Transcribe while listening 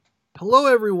Hello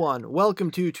everyone, welcome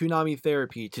to Toonami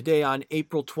Therapy, today on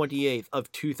April 28th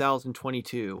of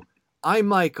 2022. I'm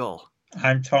Michael.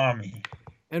 I'm Tommy.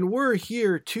 And we're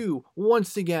here to,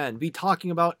 once again, be talking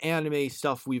about anime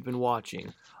stuff we've been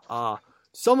watching.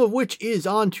 Some of which is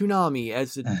on Toonami,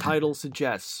 as the title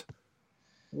suggests.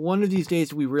 One of these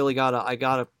days I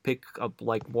gotta pick up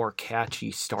more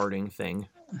catchy starting thing,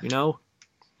 you know?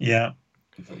 Yeah.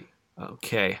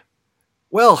 Okay.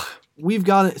 Well,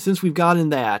 since we've gotten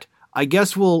that, I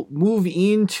guess we'll move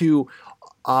into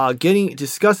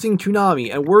discussing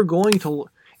Toonami,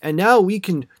 and now we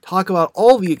can talk about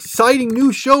all the exciting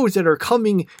new shows that are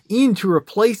coming in to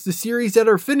replace the series that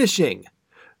are finishing.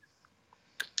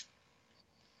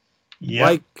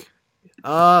 Yeah.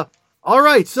 All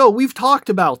right, so we've talked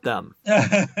about them.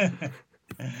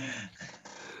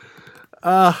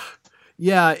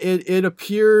 Yeah, it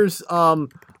appears,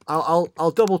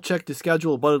 I'll double check the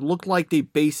schedule, but it looked like they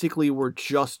basically were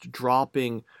just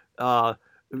dropping,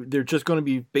 they're just going to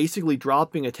be basically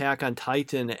dropping Attack on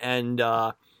Titan and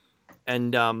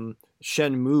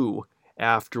Shenmue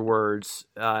afterwards,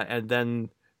 and then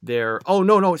I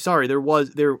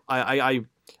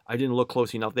didn't look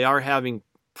close enough. They are having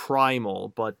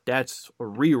Primal, but that's a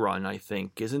rerun, I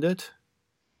think, isn't it?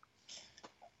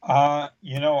 I'm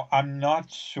not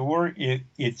sure.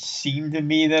 It seemed to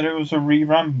me that it was a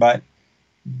rerun, but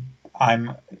I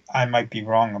might be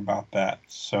wrong about that.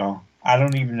 So I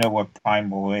don't even know what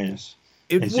Primal is.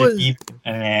 Is it even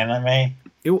an anime?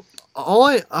 It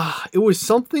was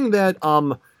something that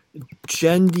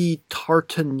Jendi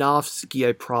Tartanovsky,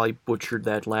 I probably butchered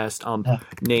that last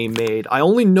name, made. I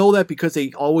only know that because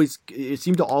it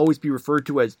seemed to always be referred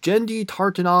to as Jendi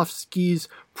Tartanovsky's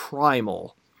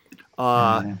Primal.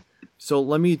 So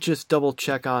let me just double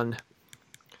check on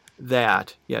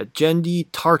that. Yeah, Jendi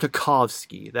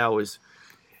Tartakovsky, that was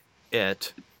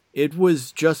it. It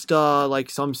was just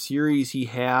some series he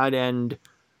had, and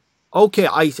okay,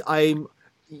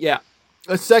 yeah,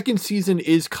 a second season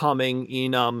is coming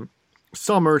in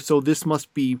summer, so this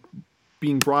must be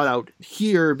being brought out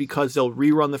here because they'll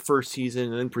rerun the first season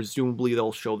and then presumably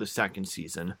they'll show the second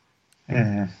season.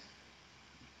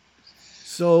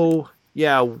 So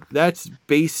yeah, that's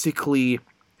basically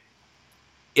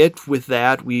it with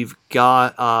that. We've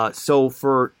got so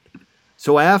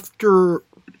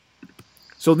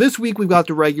this week we've got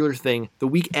the regular thing. The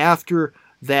week after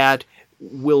that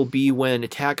will be when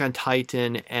Attack on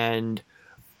Titan and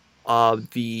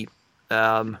the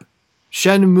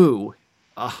Shenmue.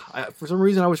 For some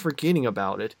reason I was forgetting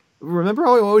about it. Remember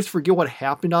how I always forget what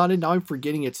happened on it? Now I'm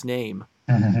forgetting its name.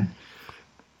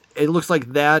 It looks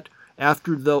like that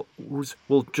after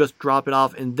we'll just drop it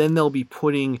off, and then they'll be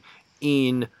putting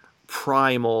in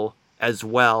Primal as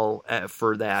well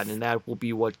for that, and that will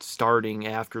be what's starting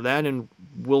after that, and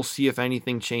we'll see if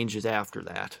anything changes after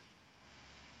that.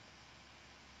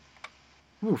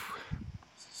 Oof.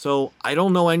 So I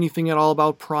don't know anything at all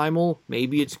about Primal.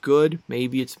 Maybe it's good,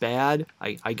 maybe it's bad.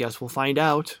 I guess we'll find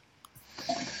out.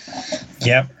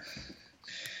 Yep.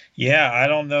 Yeah, I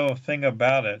don't know a thing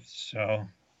about it, so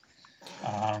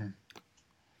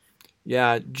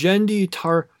yeah, Jendi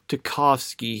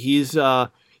Tartakovsky,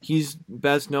 he's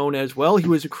best known as, well, he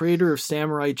was a creator of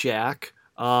Samurai Jack,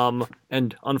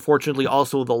 and unfortunately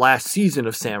also the last season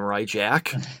of Samurai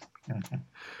Jack.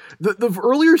 The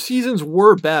earlier seasons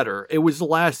were better. It was the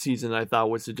last season I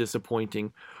thought was a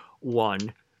disappointing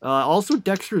one. Also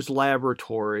Dexter's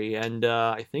Laboratory, and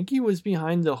I think he was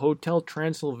behind the Hotel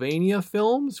Transylvania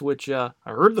films, which I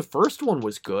heard the first one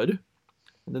was good,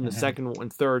 and then the second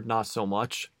and third not so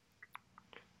much.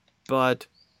 But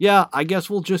yeah, I guess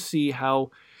we'll just see how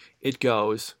it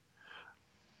goes.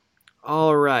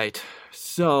 All right,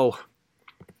 so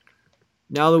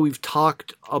now that we've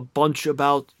talked a bunch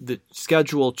about the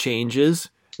schedule changes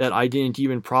that I didn't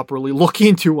even properly look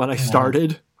into when I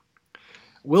started,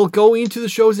 we'll go into the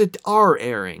shows that are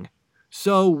airing.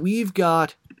 So we've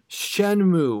got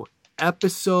Shenmue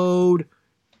episode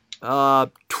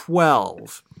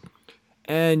 12.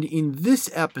 And in this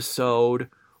episode,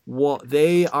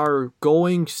 they are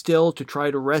going still to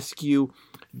try to rescue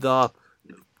the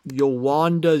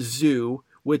Yowanda Zoo,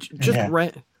 which just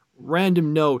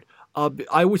random note.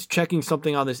 I was checking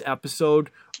something on this episode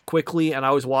quickly, and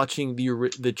I was watching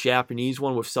the Japanese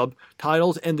one with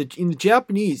subtitles. And in the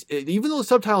Japanese, even though the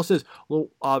subtitle says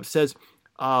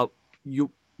Yowanda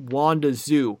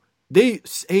Zoo, they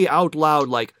say out loud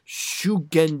like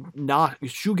Shugentasu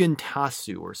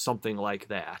or something like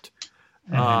that.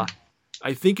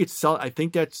 I think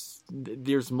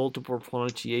there's multiple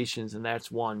pronunciations, and that's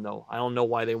one, though. I don't know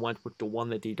why they went with the one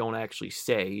that they don't actually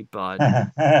say, but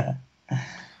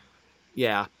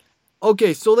yeah.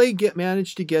 Okay, so they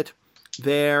manage to get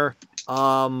there.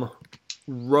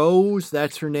 Rose,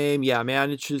 that's her name, yeah,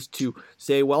 manages to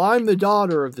say, well, I'm the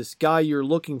daughter of this guy you're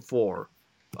looking for,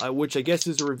 which I guess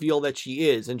is a reveal that she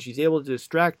is, and she's able to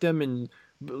distract them, and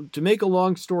to make a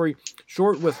long story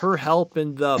short, with her help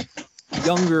and the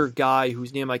younger guy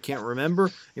whose name I can't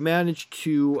remember, they managed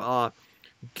to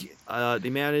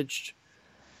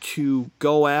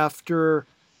go after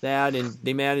that, and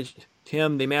they managed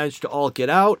to all get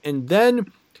out, and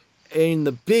then in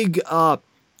the big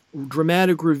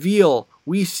dramatic reveal,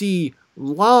 we see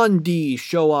Londi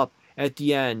show up at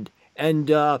the end, and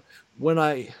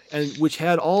which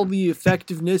had all the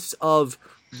effectiveness of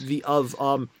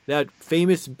that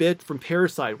famous bit from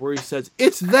Parasite where he says,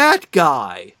 "It's that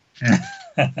guy."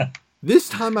 This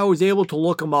time I was able to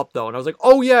look him up though, and I was like,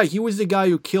 "Oh yeah, he was the guy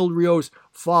who killed Ryo's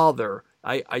father."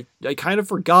 I kind of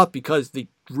forgot because they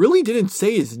really didn't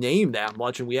say his name that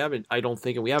much, and we haven't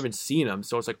seen him,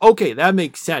 so it's like, okay, that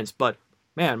makes sense, but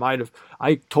man,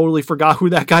 I totally forgot who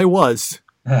that guy was.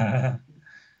 And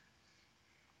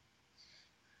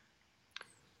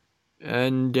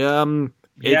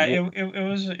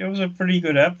it was a pretty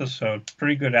good episode,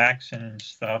 pretty good action and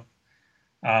stuff.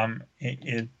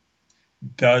 It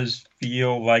does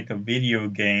feel like a video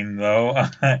game, though.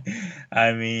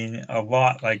 I mean, a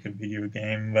lot like a video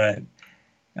game, but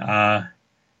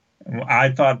I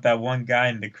thought that one guy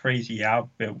in the crazy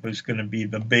outfit was going to be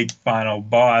the big final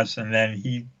boss, and then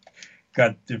he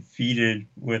got defeated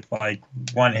with like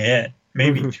one hit,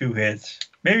 maybe two hits.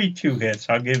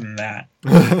 I'll give him that.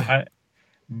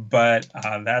 But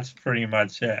that's pretty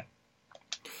much it.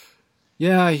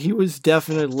 Yeah, he was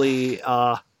definitely.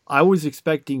 I was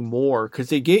expecting more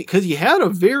because he had a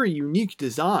very unique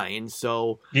design.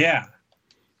 So yeah.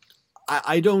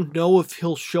 I don't know if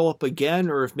he'll show up again,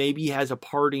 or if maybe he has a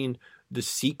part in the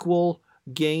sequel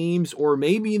games, or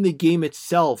maybe in the game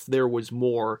itself there was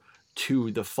more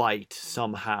to the fight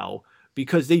somehow.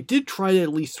 Because they did try to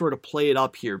at least sort of play it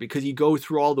up here, because you go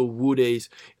through all the wudes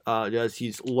as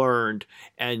he's learned,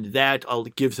 and that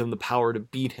gives him the power to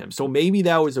beat him. So maybe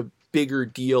that was a bigger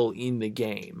deal in the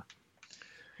game.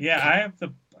 Yeah,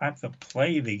 I have to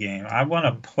play the game. I want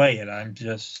to play it. I'm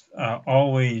just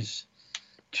always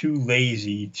too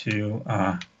lazy to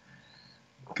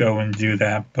go and do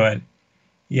that. But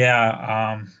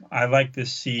yeah, I like to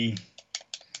see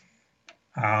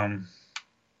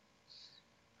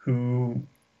who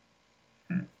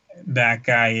that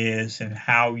guy is and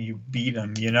how you beat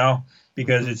him,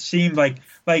 because it seemed like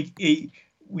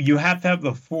you have to have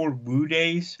the 4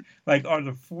 wudes. Like, are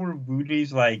the 4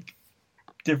 wudes like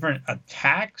different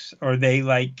attacks? Or are they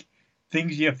like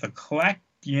things you have to collect?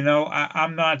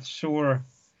 I'm not sure.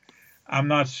 I'm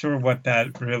not sure what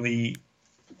that really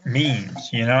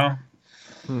means.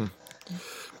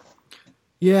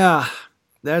 Yeah,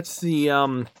 that's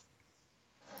the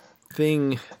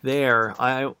thing there.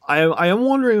 I am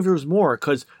wondering if there's more,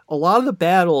 because a lot of the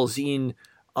battles in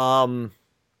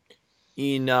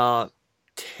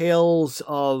Tales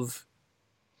of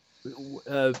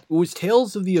it was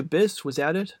Tales of the Abyss, was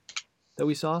that it that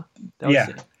we saw? That was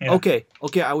it. Yeah. Okay.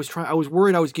 I was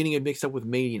worried I was getting it mixed up with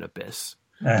Made in Abyss.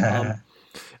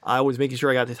 I was making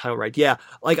sure I got the title right. Yeah,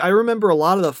 like I remember a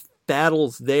lot of the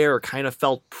battles there kind of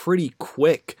felt pretty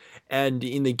quick, and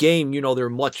in the game, they're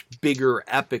much bigger,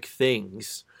 epic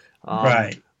things.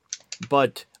 Right.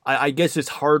 But I guess it's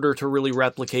harder to really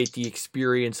replicate the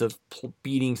experience of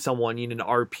beating someone in an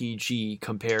RPG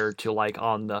compared to like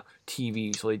on the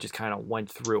TV. So they just kind of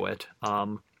went through it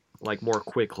like more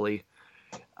quickly.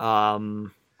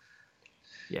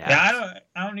 Yeah,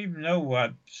 I don't even know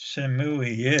what Shenmue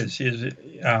is. Is it?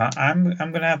 I'm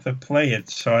gonna have to play it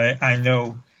so I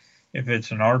know if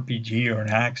it's an RPG or an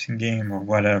action game or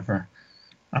whatever.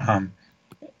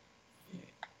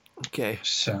 Okay.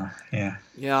 So yeah.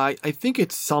 Yeah, I think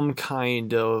it's some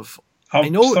kind of.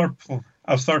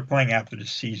 I'll start playing after the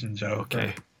season's over.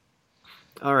 Okay.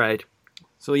 All right.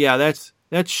 So yeah, that's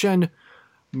Shenmue.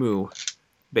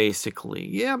 Basically,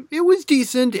 yeah, it was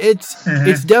decent. It's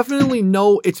definitely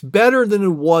it's better than it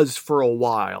was for a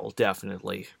while,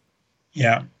 definitely.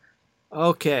 Yeah.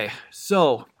 Okay,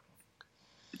 so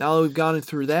now that we've gone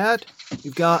through that,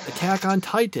 we've got Attack on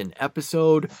Titan,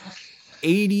 episode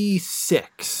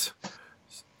 86.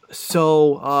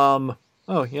 So,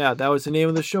 oh yeah, that was the name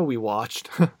of the show we watched.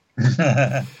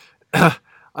 I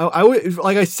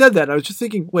like I said that, I was just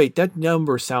thinking, wait, that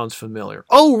number sounds familiar.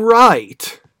 Oh,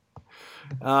 right.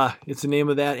 It's the name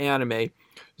of that anime.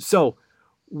 So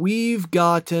we've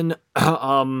gotten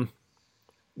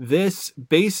this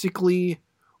basically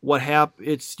what happened.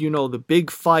 It's the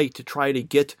big fight to try to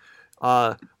get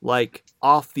like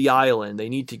off the island. They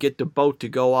need to get the boat to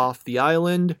go off the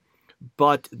island,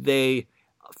 but they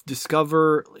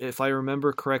discover, if I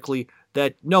remember correctly,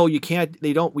 that no, you can't.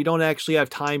 We don't actually have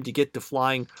time to get the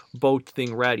flying boat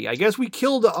thing ready. I guess we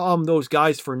killed those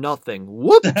guys for nothing.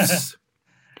 Whoops.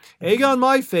 Egg on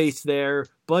my face there,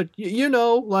 but you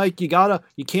know, like you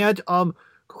can't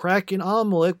crack an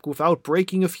omelet without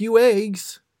breaking a few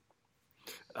eggs.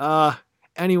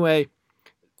 Anyway,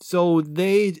 so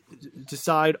they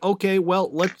decide, okay, well,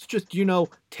 let's just,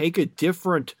 take a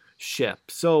different ship.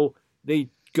 So they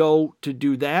go to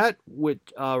do that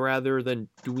rather than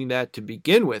doing that to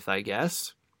begin with, I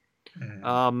guess.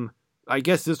 I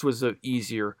guess this was an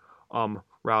easier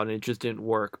route and it just didn't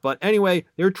work. But anyway,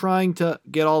 they're trying to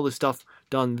get all the stuff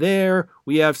done there.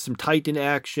 We have some Titan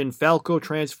action. Falco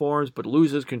transforms but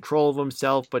loses control of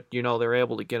himself, but they're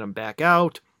able to get him back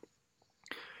out.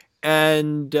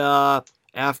 And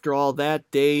after all that,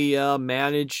 they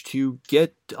manage to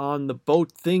get on the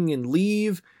boat thing and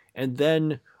leave. And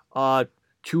then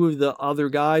two of the other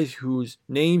guys whose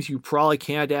names you probably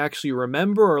can't actually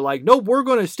remember are like, nope, we're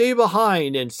going to stay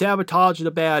behind and sabotage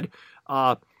the bad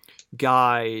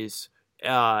guys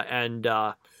and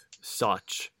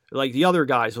such. Like the other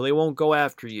guys, so they won't go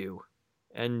after you.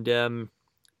 And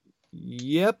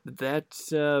yep,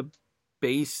 that's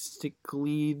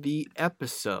basically the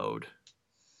episode.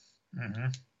 Mm-hmm.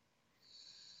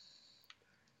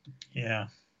 Yeah.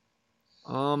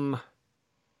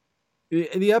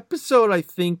 The episode, I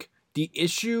think, the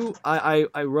issue, I'm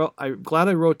glad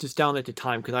I wrote this down at the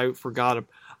time because I forgot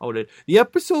about it. The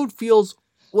episode feels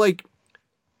like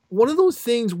one of those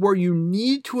things where you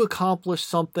need to accomplish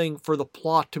something for the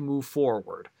plot to move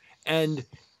forward. And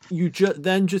you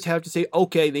then just have to say,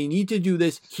 okay, they need to do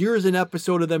this. Here's an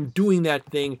episode of them doing that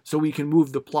thing so we can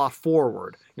move the plot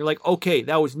forward. You're like, okay,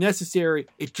 that was necessary.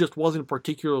 It just wasn't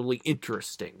particularly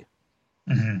interesting.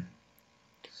 Mm-hmm.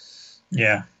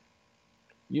 Yeah.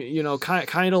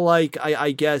 Kind of like,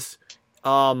 I guess,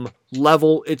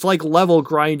 it's like level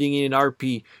grinding in an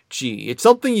RPG. It's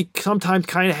something you sometimes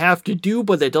kind of have to do,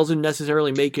 but that doesn't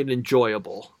necessarily make it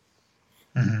enjoyable.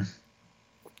 Mm-hmm.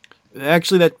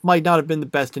 Actually, that might not have been the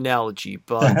best analogy,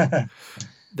 but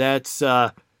that's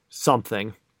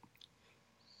something.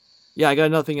 Yeah, I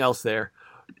got nothing else there.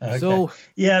 Okay. So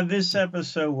yeah, this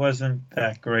episode wasn't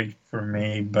that great for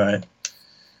me, but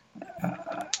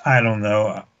I don't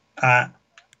know.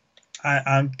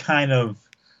 I'm kind of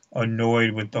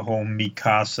annoyed with the whole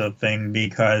Mikasa thing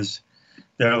because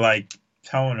they're like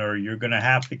telling her you're gonna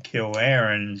have to kill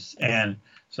Eren, and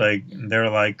it's like they're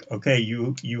like, okay,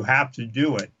 you have to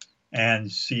do it,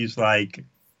 and she's like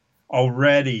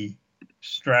already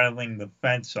straddling the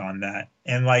fence on that,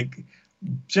 and like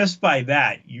just by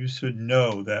that you should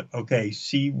know that okay,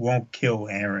 she won't kill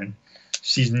Eren.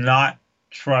 She's not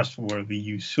trustworthy.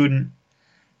 You shouldn't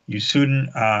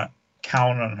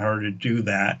count on her to do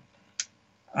that.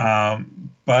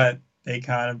 But they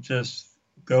kind of just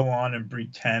go on and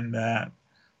pretend that,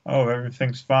 oh,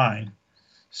 everything's fine.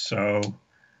 So,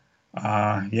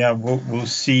 yeah, we'll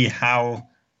see how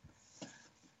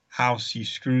she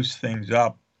screws things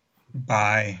up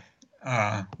by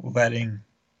letting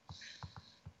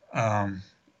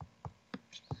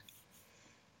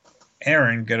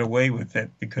Eren get away with it,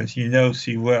 because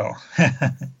she will.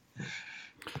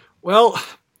 Well,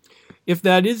 if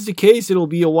that is the case, it'll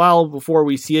be a while before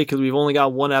we see it because we've only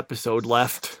got one episode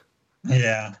left.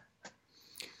 Yeah.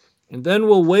 And then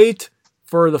we'll wait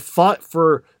for the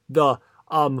third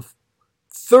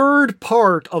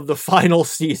part of the final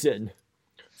season.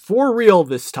 For real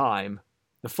this time.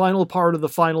 The final part of the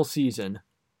final season.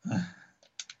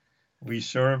 We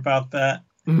sure about that?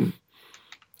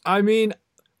 I mean,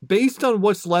 based on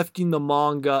what's left in the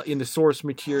manga, in the source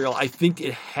material, I think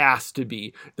it has to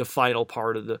be the final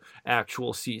part of the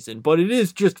actual season. But it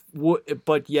is just,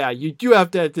 but yeah, you do have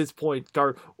to at this point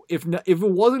start. If it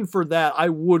wasn't for that, I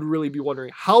would really be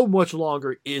wondering how much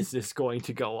longer is this going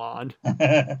to go on?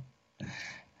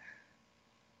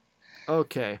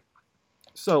 Okay,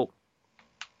 so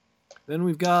then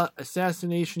we've got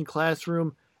Assassination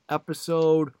Classroom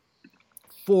episode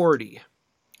 40.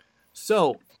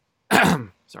 So,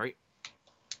 sorry.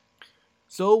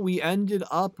 So we ended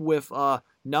up with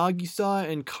Nagisa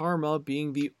and Karma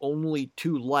being the only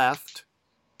two left.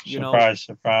 Surprise,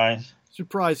 surprise.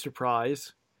 Surprise,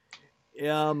 surprise.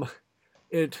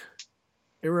 It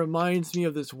reminds me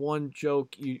of this one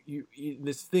joke. You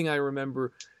this thing I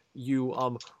remember you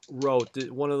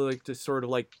wrote, one of the sort of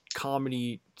like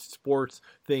comedy sports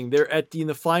thing. They're in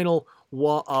the final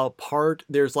part.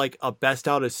 There's like a best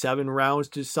out of 7 rounds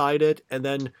decided, and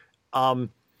then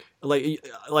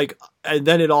like, and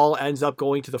then it all ends up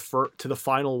going to the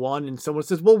final one, and someone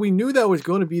says, "Well, we knew that was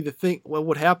going to be the thing. What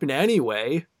would happen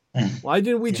anyway? Why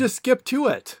didn't we Yeah, just skip to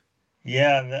it?"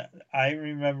 yeah, I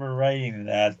remember writing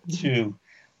that too.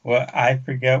 Well, I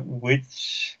forget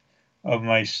which of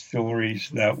my stories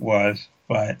that was,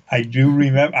 but I do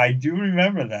remember. I do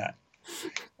remember that,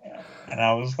 and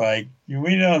I was like,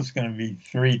 we know it's going to be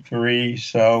 3-3,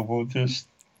 so we'll just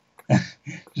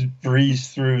breeze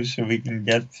through so we can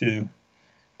get to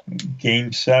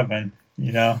Game 7.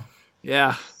 You know?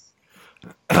 Yeah.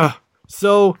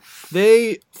 So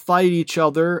they fight each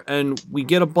other, and we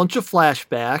get a bunch of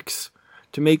flashbacks.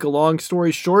 To make a long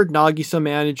story short, Nagisa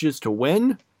manages to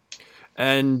win,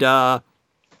 and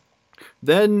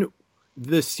then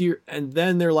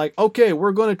then they're like, okay,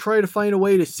 we're going to try to find a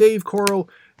way to save Koro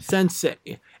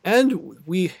Sensei, and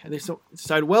they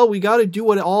decide, well, we got to do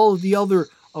what all of the other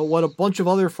what a bunch of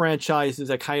other franchises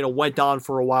that kind of went on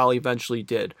for a while eventually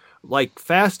did, like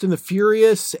Fast and the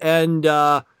Furious, and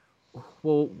well,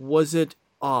 was it?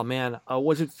 Oh man,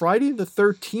 was it Friday the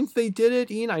 13th they did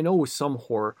it? Ian, I know it was some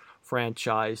horror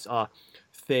franchise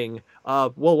thing.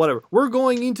 Well, whatever. We're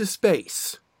going into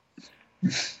space.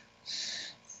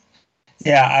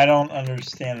 Yeah, I don't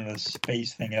understand the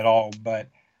space thing at all, but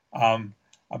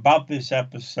about this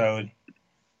episode,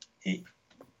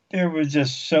 there were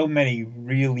just so many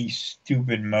really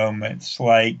stupid moments.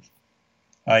 Like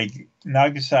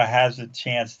Nagisa has a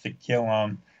chance to kill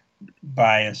him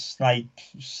by a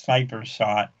sniper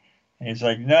shot, and he's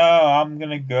like, "No, I'm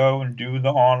gonna go and do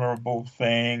the honorable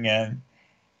thing and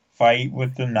fight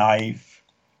with the knife."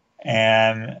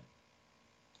 And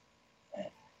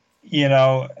you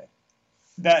know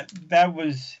that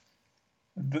was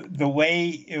the way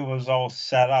it was all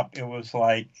set up. It was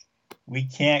like we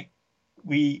can't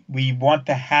we want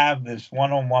to have this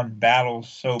one-on-one battle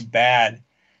so bad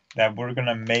that we're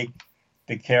gonna make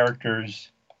the characters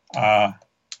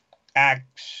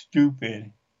act stupid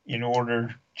in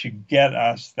order to get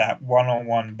us that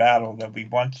one-on-one battle that we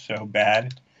want so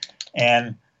bad.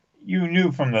 And you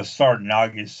knew from the start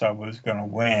Nagisa was going to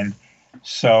win,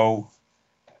 so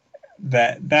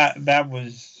that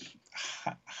was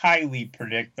highly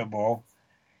predictable.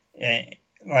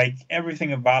 Like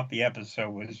everything about the episode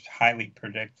was highly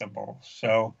predictable.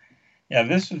 So yeah,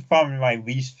 this is probably my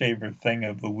least favorite thing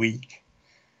of the week.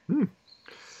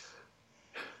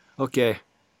 Okay.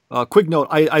 Quick note,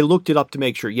 I looked it up to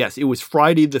make sure. Yes, it was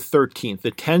Friday the 13th.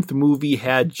 The 10th movie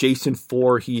had Jason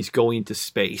Voorhees going to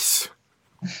space.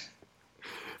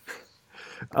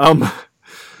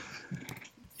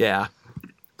 Yeah.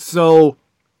 So,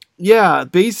 yeah,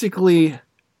 basically,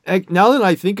 now that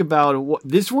I think about it,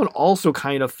 this one also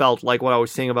kind of felt like what I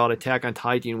was saying about Attack on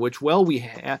Titan, which, well, we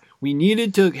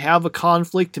needed to have a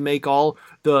conflict to make all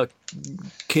the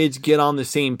kids get on the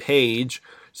same page.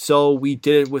 So we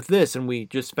did it with this, and we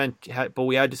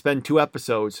had to spend 2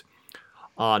 episodes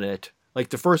on it. Like,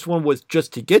 the first one was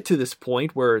just to get to this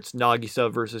point where it's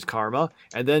Nagisa versus Karma,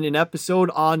 and then an episode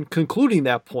on concluding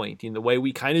that point in the way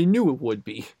we kind of knew it would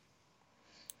be.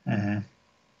 Mm-hmm.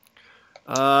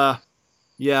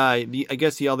 Yeah, I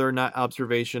guess the other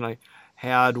observation I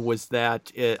had was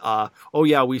that we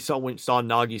saw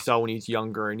Nagisa when he's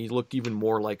younger, and he looked even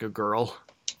more like a girl.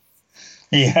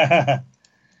 Yeah.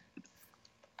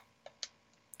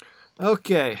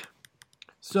 Okay,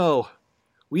 so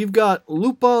we've got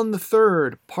Lupin the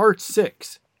Third, Part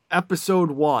 6,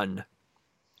 Episode 1.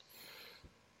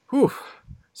 Whew.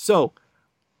 So,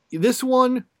 this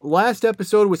one, last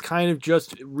episode was kind of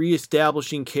just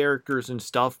reestablishing characters and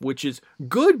stuff, which is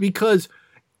good because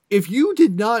if you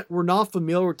were not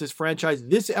familiar with this franchise,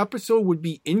 this episode would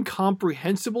be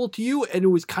incomprehensible to you, and it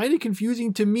was kind of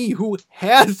confusing to me, who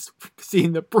has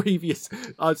seen the previous,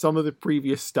 some of the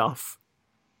previous stuff.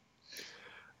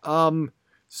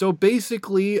 So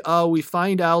basically, we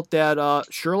find out that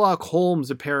Sherlock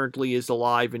Holmes apparently is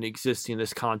alive and exists in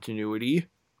this continuity.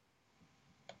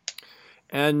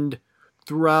 And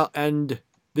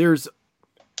there's,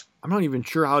 I'm not even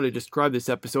sure how to describe this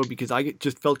episode because I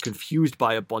just felt confused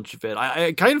by a bunch of it.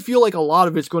 I kind of feel like a lot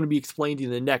of it's going to be explained in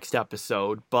the next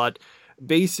episode, but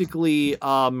basically,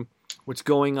 what's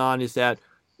going on is that,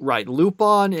 right,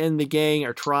 Lupin and the gang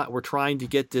we're trying to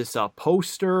get this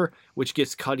poster, which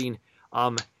gets cutting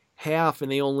half,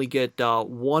 and they only get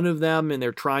one of them, and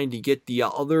they're trying to get the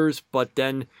others, but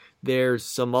then there's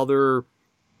some other,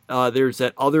 there's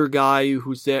that other guy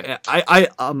who's there,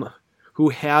 who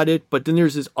had it, but then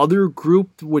there's this other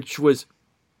group, which was,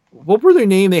 what were their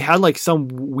name? They had like some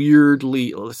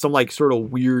like sort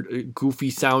of weird,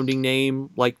 goofy sounding name,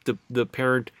 like the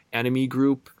parent enemy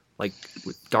group, like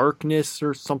with Darkness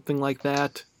or something like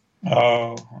that.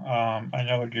 Oh, I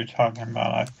know what you're talking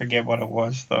about. I forget what it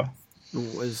was though.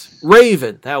 It was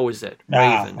Raven. That was it.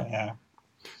 Ah, Raven. yeah.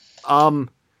 Um,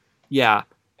 yeah.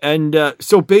 And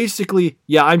so basically,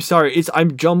 yeah, I'm sorry.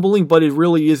 I'm jumbling, but it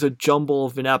really is a jumble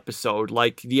of an episode.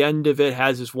 Like the end of it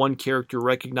has this one character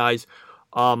recognize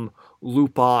um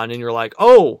Lupin, and you're like,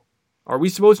 oh, are we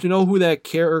supposed to know who that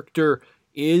character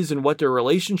is and what their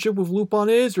relationship with Lupin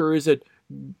is, or is it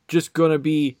just gonna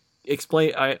be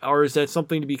explain, or is that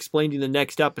something to be explained in the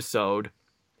next episode?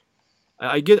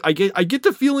 I get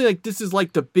the feeling like this is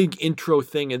like the big intro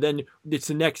thing, and then it's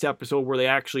the next episode where they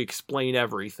actually explain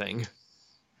everything.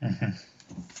 Mhm.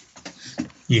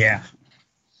 Yeah.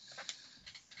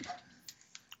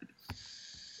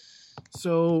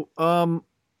 So,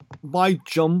 my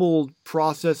jumbled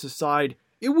process aside,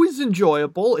 it was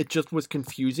enjoyable. It just was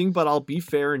confusing, but I'll be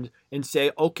fair and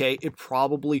say, okay, it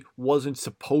probably wasn't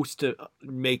supposed to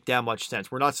make that much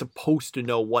sense. We're not supposed to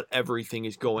know what everything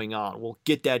is going on. We'll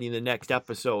get that in the next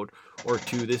episode or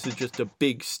two. This is just a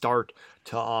big start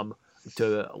to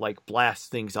like blast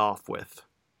things off with.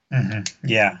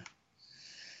 Yeah.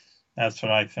 That's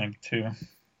what I think too.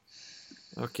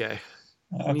 Okay.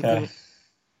 Okay.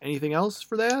 Anything else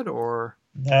for that, or?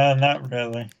 No, not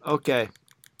really. Okay.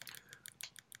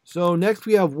 So next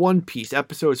we have One Piece,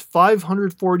 episodes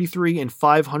 543 and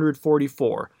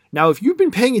 544. Now, if you've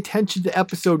been paying attention to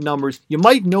episode numbers, you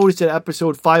might notice that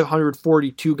episode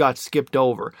 542 got skipped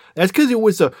over. That's because it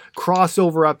was a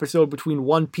crossover episode between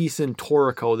One Piece and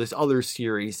Toriko, this other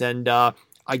series, and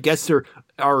I guess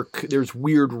there's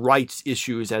weird rights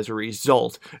issues as a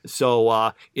result.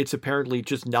 So it's apparently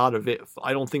just not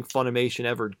I don't think Funimation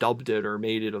ever dubbed it or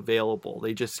made it available.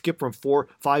 They just skipped from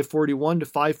 541 to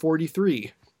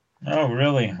 543. Oh,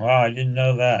 really? Wow, I didn't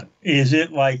know that. Is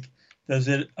it like, does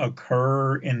it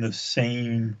occur in the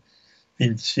same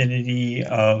vicinity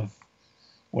of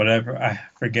whatever? I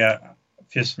forget.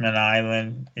 Fistman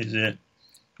Island? Does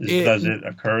it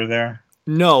occur there?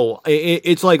 No,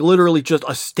 it's like literally just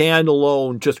a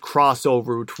standalone, just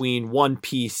crossover between One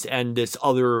Piece and this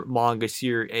other manga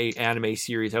series, anime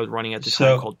series I was running at the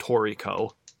time called Toriko.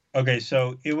 Okay,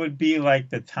 so it would be like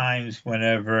the times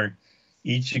whenever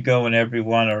Ichigo and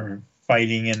everyone are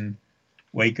fighting in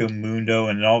Waco Mundo,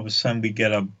 and all of a sudden we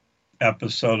get a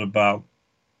episode about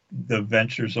the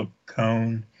adventures of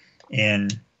Kon in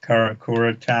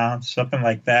Karakura Town, something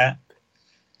like that.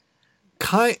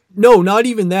 No, not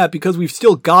even that, because we've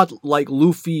still got like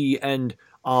Luffy and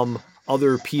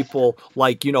other people,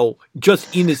 like,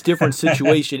 just in this different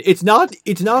situation. It's not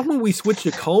when we switch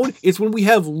to Kon, it's when we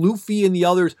have Luffy and the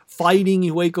others fighting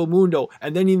in Hueco Mundo,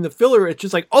 and then in the filler it's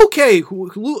just like, okay,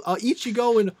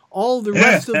 Ichigo and all the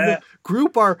rest of the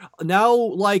group are now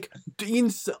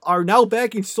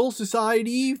back in Soul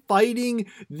Society fighting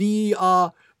the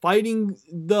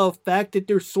fact that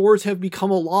their swords have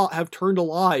turned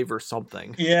alive or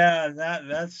something. Yeah,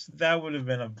 that would have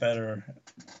been a better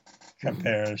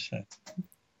comparison.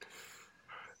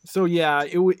 So yeah,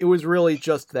 it was really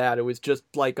just that. It was just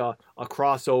like a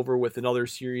crossover with another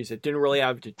series that didn't really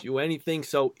have to do anything.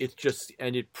 So it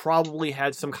probably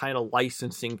had some kind of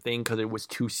licensing thing because it was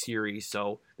 2 series.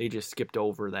 So they just skipped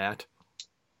over that.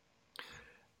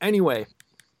 Anyway,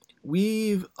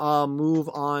 we've move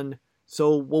on.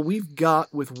 So what we've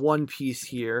got with One Piece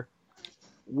here,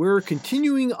 we're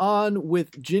continuing on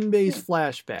with Jinbei's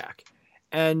flashback.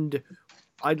 And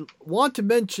I want to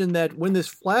mention that when this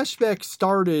flashback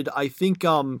started, I think,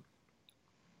 let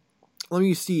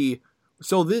me see.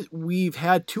 So we've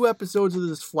had 2 episodes of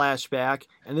this flashback,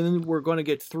 and then we're going to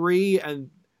get 3 and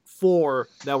 4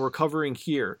 that we're covering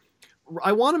here.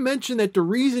 I want to mention that the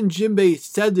reason Jinbei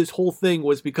said this whole thing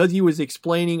was because he was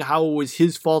explaining how it was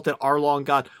his fault that Arlong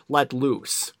got let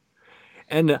loose.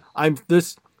 And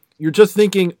you're just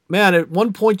thinking, man, at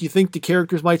one point you think the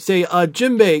characters might say,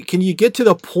 Jinbei, can you get to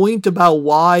the point about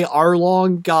why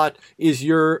Arlong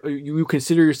you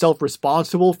consider yourself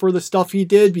responsible for the stuff he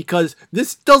did? Because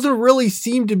this doesn't really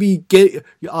seem to be because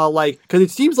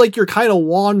it seems like you're kind of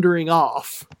wandering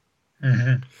off.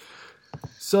 Mm-hmm.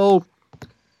 So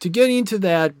to get into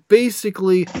that,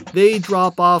 basically, they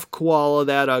drop off Koala,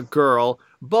 that girl,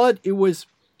 but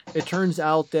it turns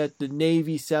out that the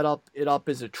Navy set it up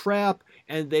as a trap,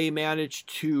 and they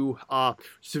managed to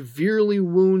severely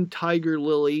wound Tiger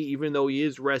Lily, even though he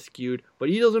is rescued, but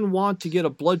he doesn't want to get a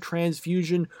blood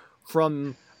transfusion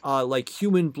from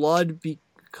human blood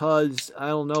because, I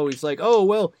don't know, he's like, oh,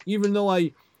 well, even though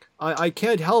I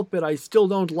can't help it, I still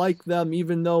don't like them,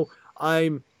 even though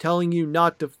I'm telling you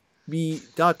not to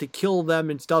to kill them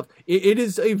and stuff. It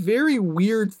is a very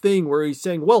weird thing where he's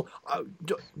saying, well,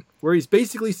 where he's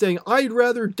basically saying, I'd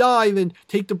rather die than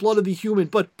take the blood of the human,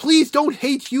 but please don't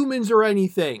hate humans or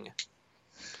anything.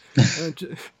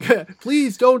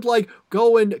 Please don't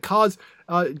go and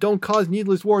don't cause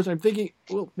needless wars. I'm thinking,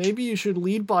 well, maybe you should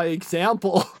lead by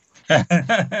example.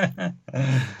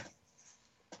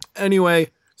 Anyway,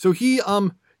 so he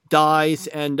dies,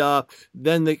 and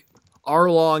then the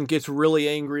Arlong gets really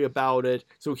angry about it.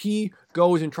 So he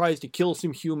goes and tries to kill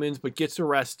some humans, but gets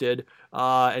arrested.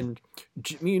 And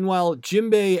meanwhile,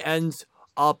 Jinbei ends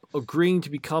up agreeing to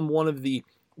become one of the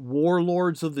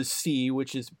Warlords of the Sea,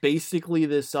 which is basically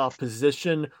this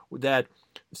position that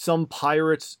some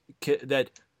pirates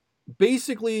that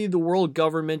basically the world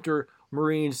government or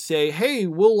Marines say, hey,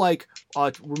 we'll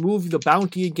remove the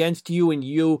bounty against you, and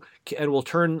we'll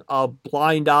turn a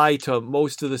blind eye to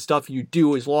most of the stuff you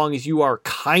do as long as you are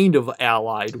kind of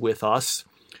allied with us.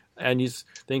 And he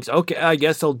thinks, okay, I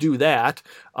guess I'll do that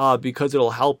because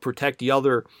it'll help protect the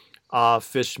other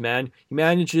fishmen. He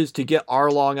manages to get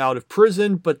Arlong out of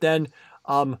prison, but then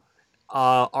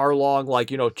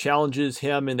Arlong challenges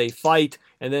him and they fight,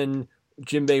 and then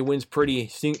Jinbei wins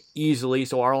pretty easily,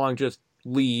 so Arlong just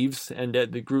leaves, and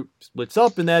the group splits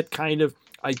up, and that kind of,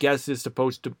 I guess, is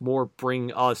supposed to more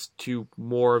bring us to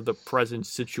more of the present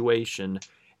situation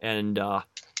and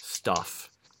stuff.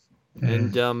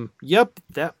 And yep,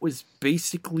 that was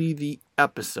basically the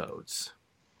episodes.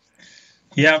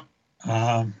 Yep.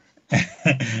 And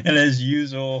as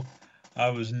usual, I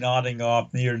was nodding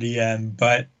off near the end,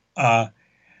 but I'd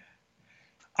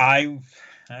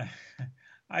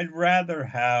rather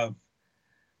have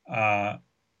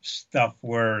stuff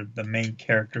where the main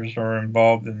characters are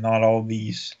involved and not all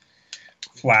these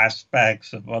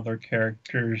flashbacks of other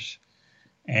characters.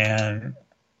 And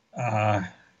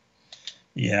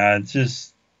yeah, it's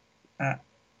just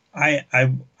I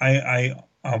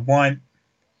want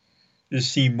to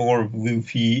see more of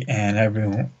Luffy and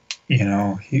everyone,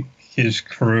 his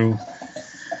crew.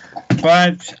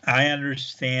 But I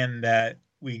understand that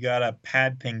we gotta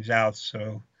pad things out,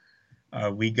 so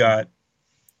we got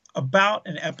about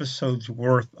an episode's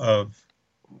worth of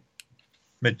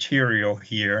material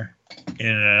here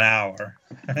in an hour.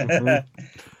 Mm-hmm.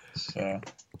 So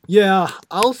yeah,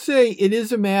 I'll say it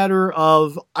is a matter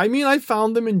of, I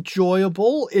found them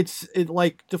enjoyable. It's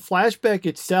like the flashback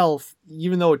itself,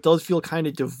 even though it does feel kind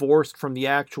of divorced from the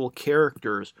actual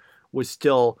characters, was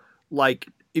still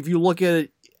if you look at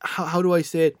it, how do I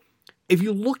say it? If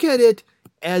you look at it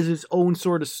as its own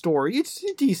sort of story, it's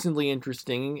decently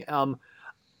interesting.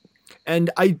 And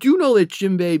I do know that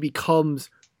Jinbei becomes,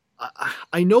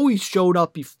 I know he showed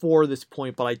up before this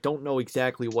point, but I don't know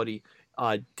exactly what he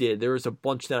did. There was a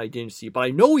bunch that I didn't see, but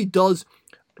I know he does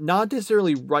not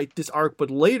necessarily write this arc,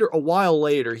 but a while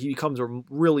later, he becomes a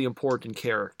really important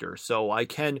character. So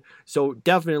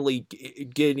definitely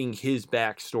getting his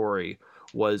backstory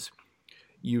was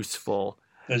useful.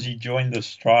 Does he join the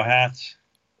Straw Hats?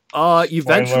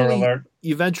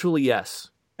 Eventually, yes.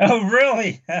 Oh,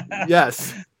 really?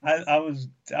 Yes. I was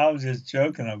just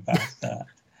joking about that.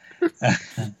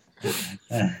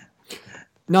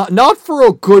 Not for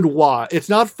a good while. It's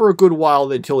not for a good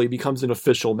while until he becomes an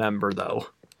official member, though.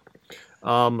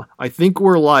 I think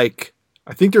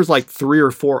there's 3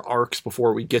 or 4 arcs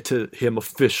before we get to him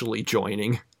officially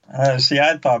joining. See,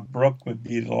 I thought Brooke would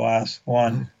be the last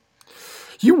one.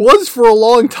 He was for a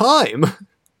long time.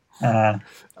 There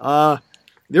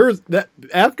was that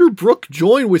after Brooke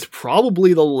joined was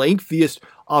probably the lengthiest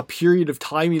period of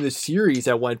time in the series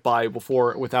that went by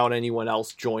without anyone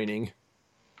else joining.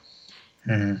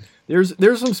 Mm-hmm.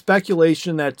 There's some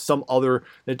speculation that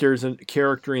there's a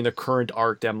character in the current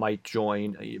arc that might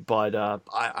join, but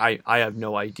I have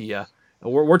no idea.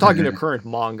 We're talking the current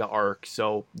manga arc,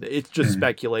 so it's just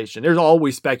speculation. There's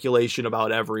always speculation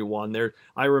about everyone.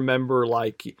 I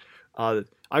remember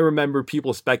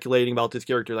people speculating about this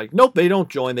character, nope, they don't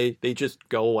join, they just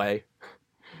go away.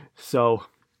 So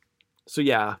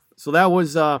yeah. So that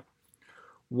was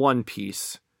One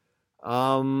Piece.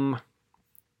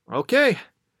 Okay.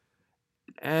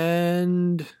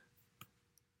 And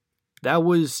that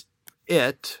was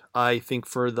it, I think,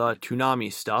 for the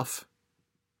Toonami stuff.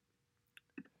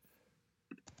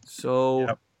 So,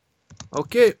 yep.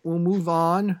 Okay, we'll move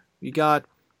on. We got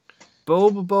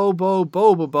BoBoBo-Bo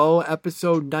Bo-BoBo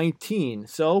episode 19.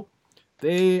 So,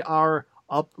 they are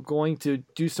going to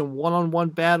do some one-on-one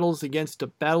battles against a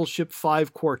Battleship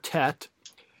 5 quartet.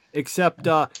 Except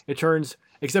it turns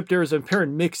except there was an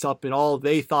apparent mix-up in all.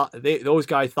 Those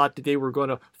guys thought that they were going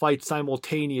to fight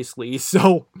simultaneously.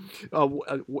 So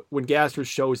when Gaster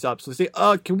shows up, so they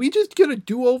say, can we just get a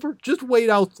do-over? Just wait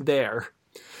out there.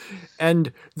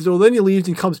 And so then he leaves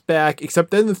and comes back,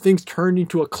 except then the thing's turned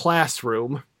into a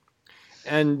classroom,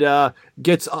 and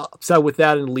gets upset with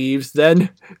that and leaves.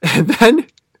 And then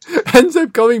ends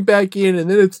up coming back in, and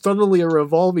then it's suddenly a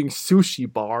revolving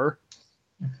sushi bar.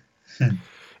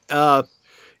 Then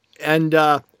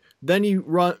he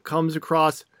comes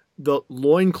across the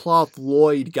Loincloth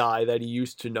Lloyd guy that he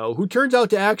used to know, who turns out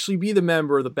to actually be the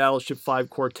member of the Battleship 5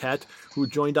 quartet, who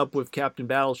joined up with Captain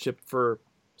Battleship for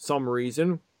some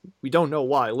reason. We don't know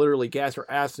why. Literally, Gaster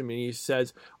asks him, and he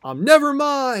says, never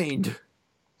mind!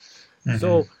 Mm-hmm.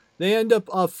 So they end up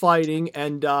fighting,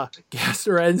 and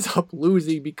Gaster ends up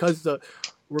losing because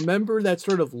remember that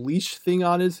sort of leash thing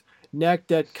on his neck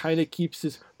that kind of keeps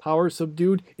his power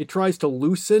subdued? It tries to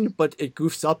loosen, but it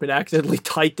goofs up and accidentally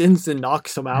tightens and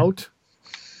knocks him out.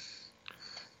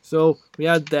 So we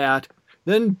had that.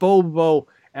 Then BoBoBo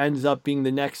ends up being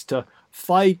the next to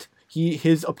fight.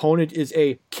 His opponent is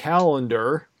a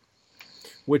calendar,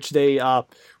 which he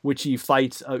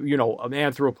fights, an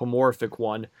anthropomorphic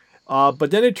one.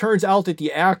 But then it turns out that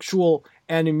the actual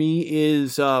enemy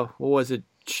is,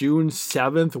 June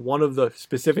 7th, one of the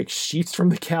specific sheets from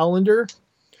the calendar.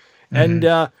 Mm-hmm.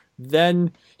 And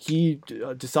then he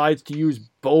decides to use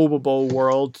BoBoBo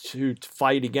World to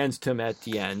fight against him at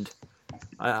the end.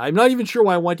 I'm not even sure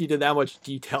why I went into that much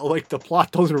detail. Like, the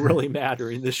plot doesn't really matter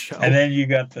in this show. And then you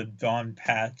got the Don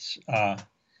Patch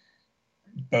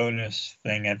bonus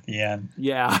thing at the end.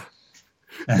 Yeah.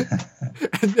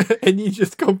 and he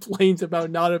just complains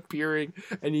about not appearing,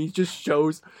 and he just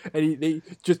shows, and they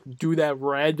just do that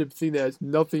random thing that has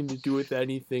nothing to do with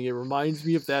anything. It reminds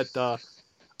me of that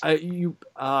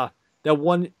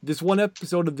this one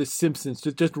episode of The Simpsons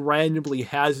that just randomly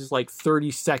has this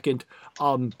 30-second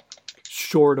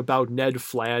short about Ned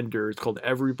Flanders called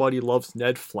Everybody Loves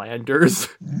Ned Flanders.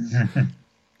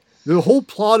 The whole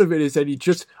plot of it is that he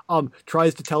just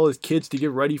tries to tell his kids to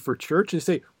get ready for church and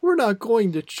say, we're not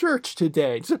going to church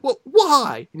today. He says, well,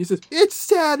 why? And he says, it's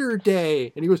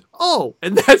Saturday. And he goes, oh,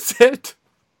 and that's it.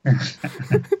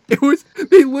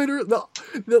 They literally,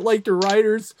 the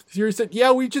writers here said,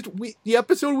 yeah, the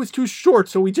episode was too short,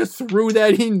 so we just threw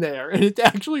that in there. And it's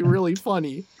actually really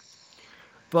funny.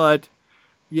 But,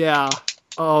 yeah,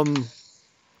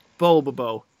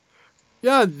 BoBoBo.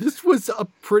 Yeah, this was a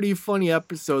pretty funny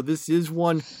episode. This is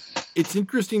one, it's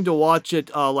interesting to watch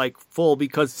it full,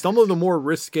 because some of the more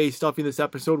risque stuff in this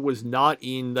episode was not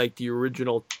in the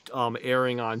original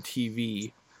airing on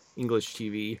TV, English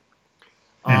TV.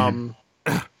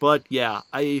 But yeah,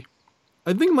 I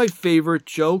think my favorite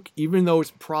joke, even though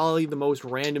it's probably the most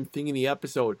random thing in the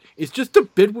episode, is just a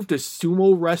bit with the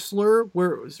sumo wrestler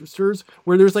where there's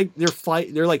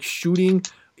they're shooting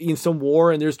in some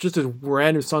war, and there's just this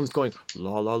random song going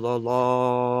la la la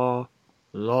la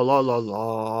la la la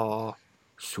la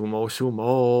sumo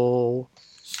sumo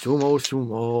sumo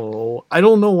sumo. I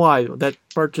don't know why that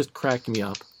part just cracked me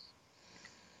up.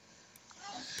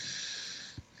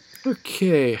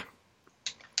 Okay.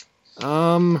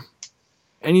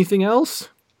 Anything else?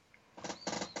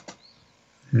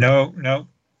 No,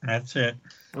 that's it.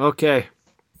 Okay.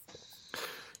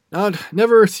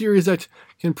 Never a series that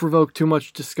can provoke too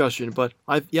much discussion, but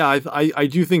I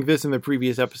do think this and the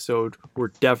previous episode were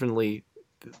definitely,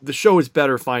 the show is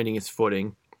better finding its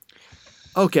footing.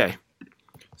 Okay,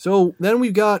 so then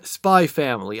we've got Spy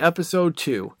Family, episode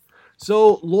 2.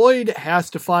 So Lloyd has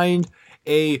to find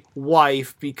a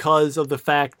wife because of the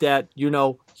fact that,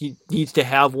 he needs to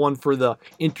have one for the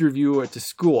interview at the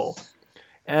school.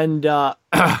 And so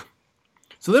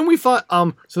then we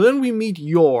meet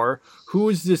Yor, who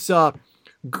is this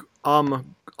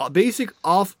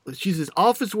she's this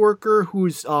office worker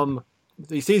who's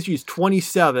they say she's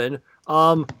 27,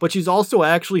 but she's also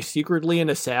actually secretly an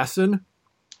assassin.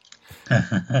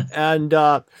 But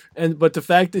the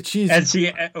fact that she's, and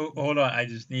see, hold on, I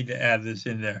just need to add this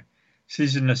in there.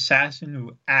 She's an assassin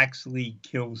who actually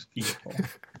kills people.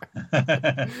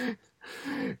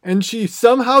 And she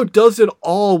somehow does it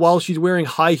all while she's wearing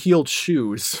high-heeled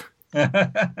shoes.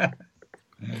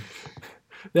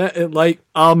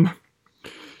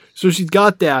 So she's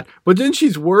got that, but then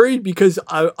she's worried because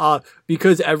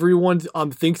everyone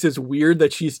thinks it's weird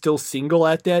that she's still single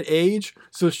at that age.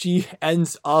 So she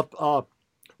ends up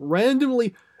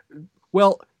randomly.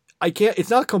 Well, it's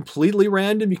not completely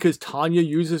random because Tanya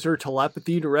uses her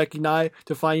telepathy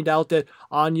to find out that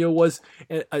Anya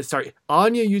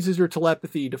uses her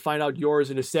telepathy to find out Yor's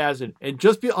an assassin. And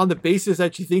just on the basis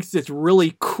that she thinks it's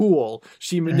really cool,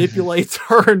 she manipulates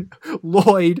her and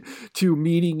Lloyd to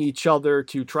meeting each other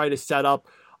to try to set up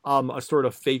a sort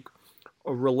of fake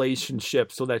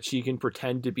relationship so that she can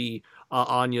pretend to be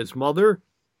Anya's mother.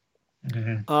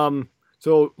 Mm-hmm.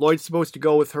 So Lloyd's supposed to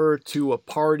go with her to a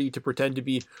party to pretend to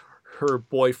be her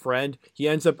boyfriend. He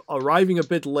ends up arriving a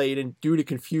bit late and due to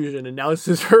confusion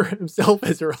announces himself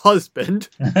as her husband.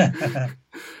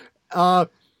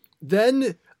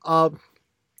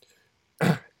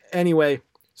 Anyway,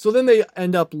 so then they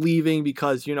end up leaving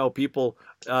because, people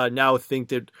now think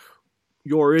that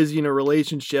Yor is in a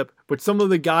relationship, but some of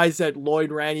the guys that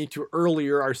Lloyd ran into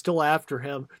earlier are still after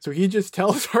him. So he just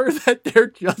tells her that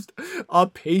they're just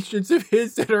patients of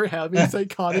his that are having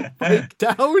psychotic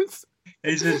breakdowns.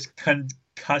 It's just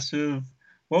concussive.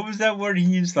 What was that word he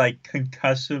used? Like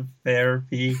concussive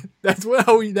therapy. That's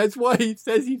why he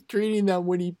says he's treating them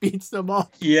when he beats them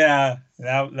up. Yeah,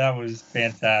 that was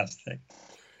fantastic.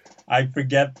 I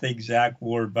forget the exact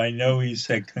word, but I know he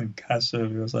said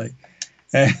concussive. It was like.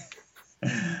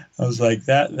 I was like,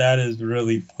 that is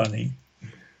really funny.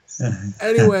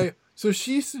 Anyway, so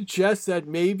she suggests that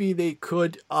maybe they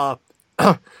could,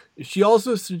 she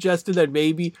also suggested that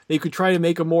maybe they could try to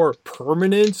make a more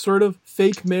permanent sort of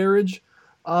fake marriage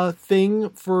thing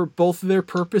for both of their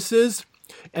purposes.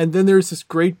 And then there's this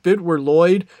great bit where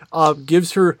Lloyd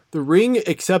gives her the ring,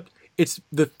 except it's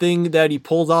the thing that he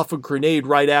pulls off a grenade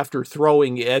right after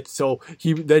throwing it. So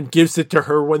he then gives it to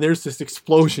her when there's this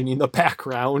explosion in the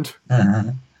background.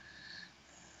 Uh-huh.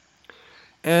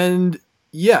 And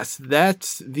yes,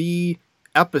 that's the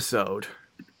episode.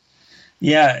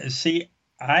 Yeah, see,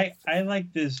 I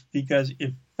like this because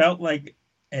it felt like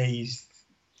a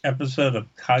episode of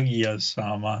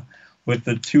Kaguya-sama with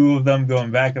the two of them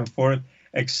going back and forth,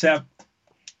 except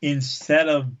instead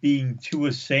of being too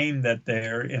ashamed that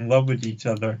they're in love with each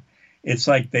other, it's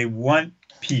like they want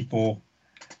people.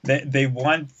 They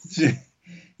want to,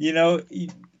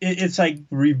 it's like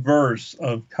reverse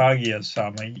of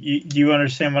Kaguya-sama. Do you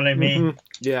understand what I mean? Mm-hmm.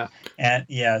 Yeah. And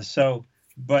yeah,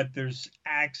 but there's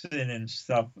accident and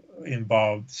stuff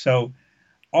involved. So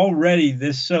already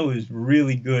this show is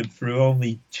really good through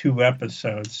only 2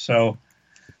 episodes. So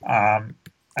I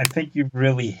think you've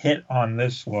really hit on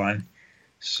this one.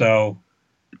 So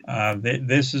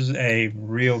this is a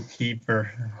real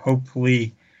keeper.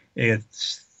 Hopefully it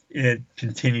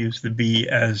continues to be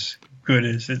as good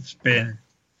as it's been.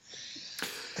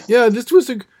 Yeah, this was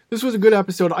a good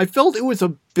episode. I felt it was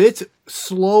a bit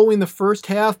slow in the first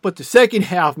half, but the second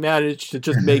half managed to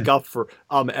just make up for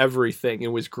everything.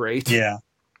 It was great. Yeah.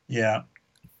 Yeah.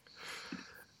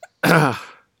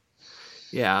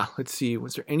 Yeah, let's see.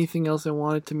 Was there anything else I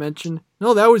wanted to mention?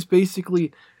 No, that was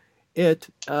basically it.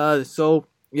 So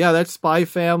yeah, that's Spy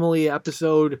Family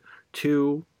episode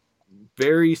 2.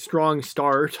 Very strong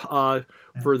start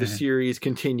for the series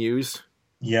continues.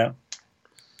 Yeah.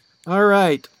 All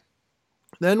right.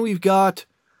 Then we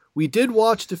did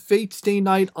watch the Fate Stay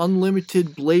Night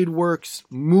Unlimited Blade Works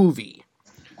movie.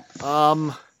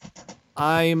 I'm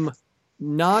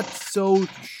not so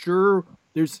sure.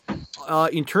 There's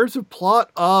in terms of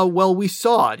plot, well, we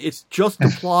saw it. It's just the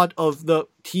plot of the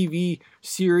TV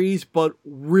series, but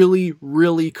really,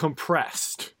 really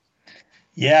compressed.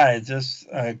 Yeah, it's just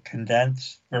a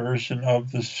condensed version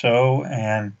of the show,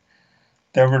 and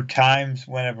there were times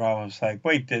whenever I was like,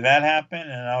 wait, did that happen?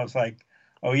 And I was like,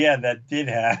 oh yeah, that did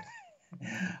happen.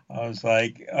 I was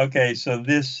like, okay, so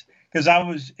this, because I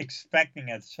was expecting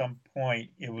at some point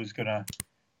it was going to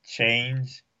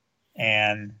change,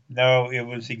 and no, it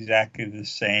was exactly the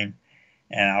same.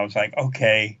 And I was like,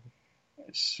 okay,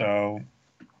 so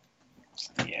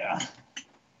yeah.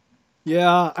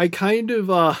 Yeah, I kind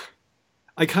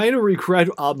of regret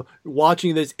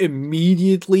watching this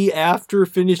immediately after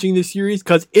finishing the series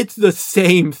because it's the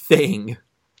same thing.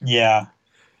 Yeah.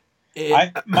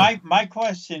 My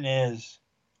question is,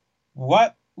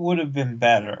 what would have been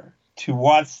better, to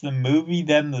watch the movie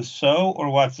then the show, or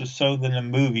watch the show then the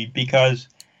movie? Because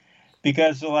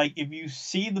like, if you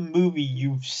see the movie,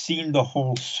 you've seen the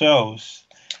whole show.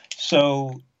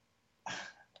 So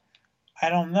I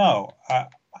don't know.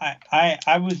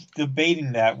 I was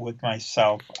debating that with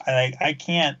myself. I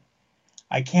can't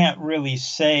really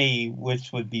say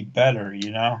which would be better,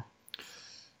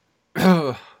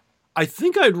 I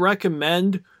think I'd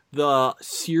recommend the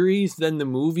series than the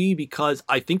movie because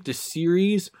I think the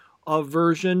series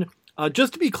version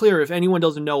Just to be clear, if anyone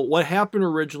doesn't know, what happened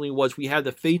originally was we had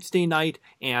the Fate Stay Night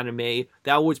anime.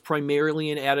 That was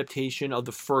primarily an adaptation of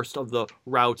the first of the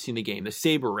routes in the game, the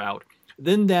Saber route.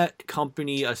 Then that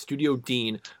company, Studio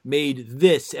Dean, made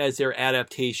this as their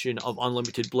adaptation of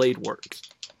Unlimited Blade Works.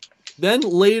 Then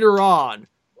later on,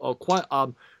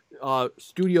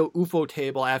 Studio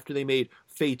Ufotable, after they made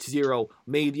Fate Zero,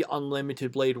 made the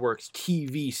Unlimited Blade Works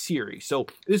TV series. So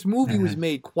this movie was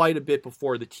made quite a bit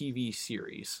before the TV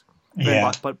series.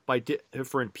 Yeah. But by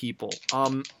different people.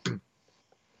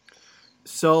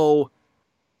 So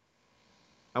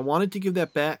I wanted to give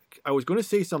that back. I was going to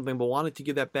say something, but wanted to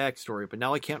give that backstory. But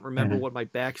now I can't remember what my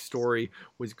backstory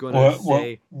was going to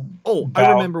say.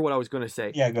 I remember what I was going to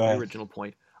say. Yeah, go ahead. The original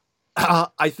point.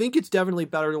 I think it's definitely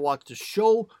better to watch the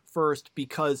show first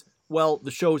because, well,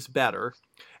 the show's better.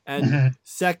 And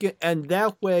second, and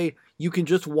that way you can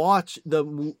just watch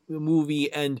the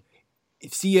movie and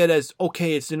see it as,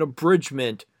 okay, it's an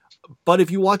abridgment. But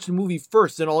if you watch the movie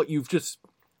first, then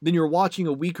then you're watching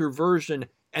a weaker version,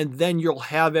 and then you'll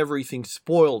have everything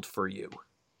spoiled for you.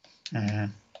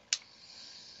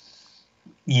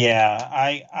 Yeah,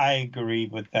 I agree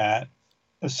with that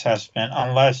assessment.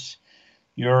 Unless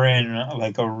you're in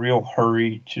like a real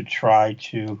hurry to try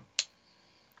to,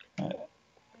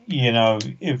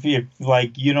 if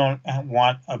like you don't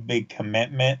want a big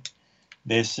commitment,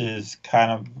 this is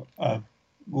kind of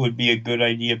would be a good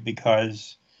idea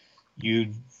because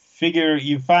you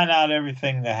find out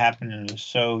everything that happened in the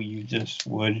show, you just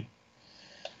would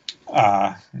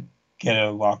get it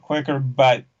a lot quicker.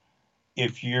 But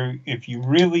if you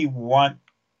really want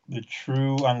the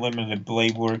true Unlimited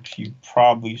Blade Works, you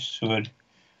probably should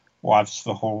watch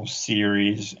the whole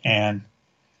series and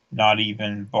not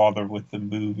even bother with the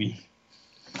movie.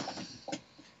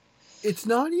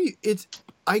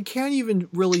 I can't even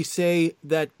really say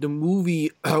that the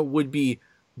movie would be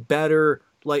better.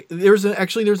 Like there's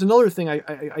another thing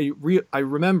I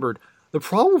remembered. The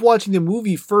problem with watching the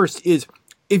movie first is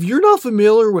if you're not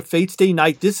familiar with Fate Stay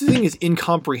Night, this thing is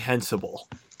incomprehensible.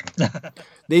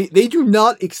 They do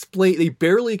not explain. They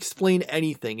barely explain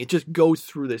anything. It just goes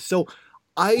through this. So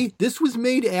this was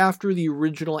made after the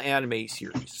original anime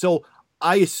series. So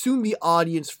I assume the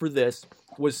audience for this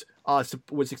was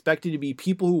expected to be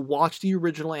people who watched the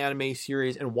original anime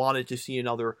series and wanted to see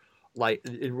another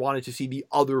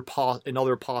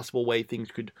possible way things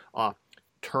could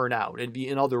turn out and be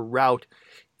another route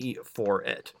for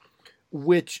it.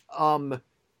 Which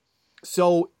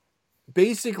so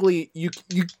basically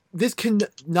this can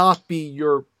not be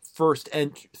your first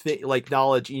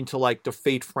knowledge into like the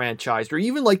Fate franchise or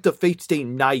even like the Fate Stay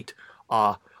Night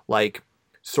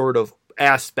sort of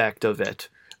aspect of it,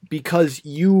 because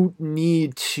you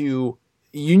need to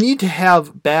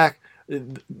have the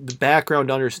background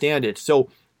to understand it. So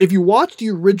if you watch the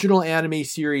original anime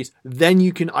series, then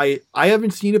you can I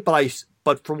haven't seen it,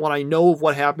 but from what I know of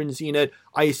what happens in it,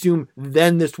 I assume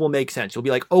then this will make sense. You'll be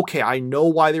like, okay, I know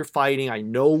why they're fighting. I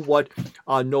know what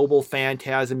Noble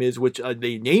Phantasm is, which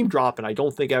they name drop and I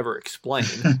don't think ever explain.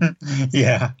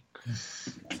 Yeah.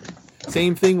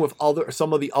 Same thing with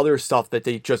some of the other stuff that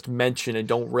they just mention and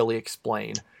don't really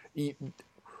explain.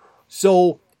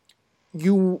 So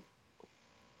you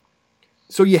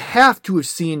have to have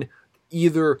seen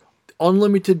either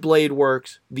Unlimited Blade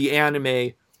Works, the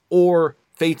anime, or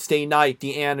Fate Stay Night,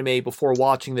 the anime, before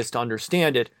watching this to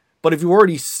understand it. But if you've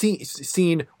already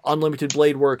seen Unlimited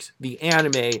Blade Works, the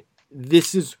anime,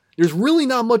 there's really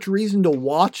not much reason to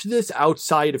watch this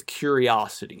outside of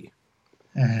curiosity.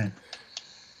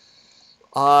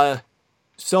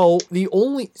 So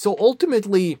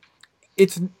ultimately,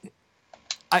 it's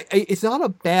not a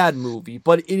bad movie,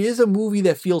 but it is a movie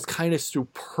that feels kind of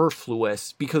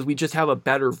superfluous because we just have a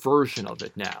better version of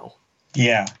it now.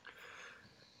 Yeah.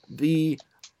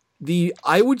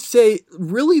 I would say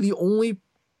really the only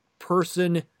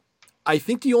person,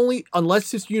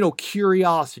 unless it's,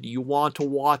 curiosity, you want to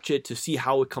watch it to see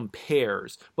how it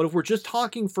compares. But if we're just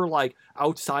talking for like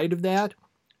outside of that,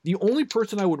 the only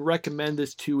person I would recommend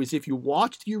this to is if you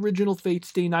watched the original Fate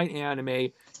Stay Night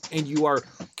anime and you are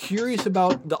curious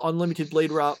about the Unlimited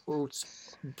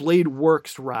Blade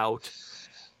Works route.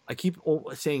 I keep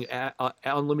saying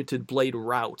Unlimited Blade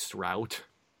Routes route.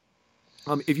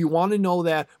 If you want to know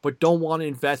that, but don't want to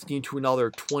invest into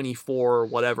another 24 or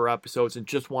whatever episodes and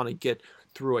just want to get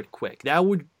through it quick, that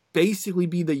would basically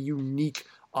be the unique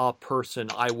person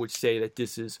I would say that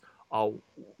this is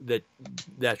that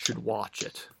should watch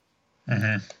it.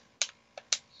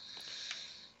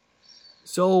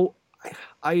 So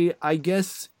I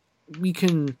guess we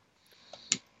can,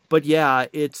 but yeah,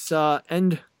 it's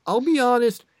and I'll be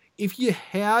honest, if you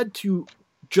had to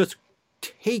just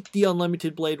take the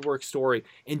Unlimited Blade Works story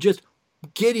and just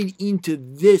get it into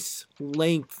this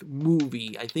length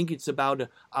movie. I think it's about an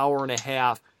hour and a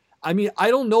half. I mean, I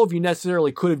don't know if you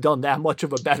necessarily could have done that much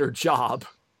of a better job.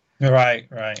 Right.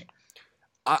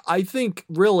 I think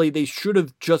really they should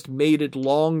have just made it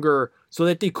longer so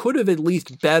that they could have at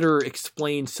least better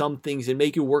explained some things and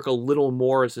make it work a little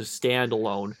more as a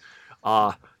standalone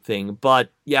thing. But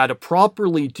yeah, to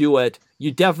properly do it,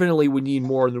 you definitely would need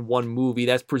more than one movie.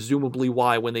 That's presumably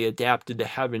why when they adapted the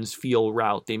Heaven's Feel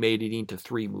route, they made it into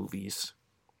 3 movies.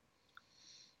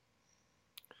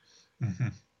 Mm-hmm.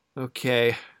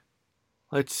 Okay.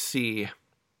 Let's see.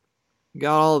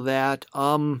 Got all that.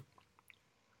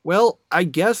 Well, I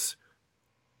guess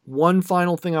one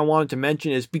final thing I wanted to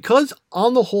mention is because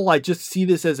on the whole, I just see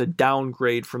this as a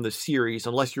downgrade from the series,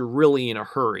 unless you're really in a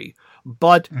hurry.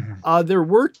 But there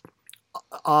were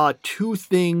 2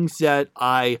 things that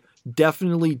I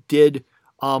definitely did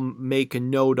make a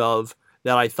note of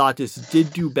that I thought this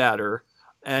did do better.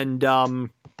 And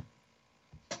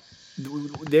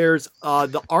there's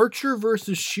the Archer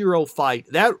versus Shiro fight.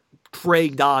 That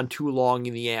dragged on too long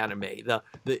in the anime,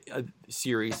 the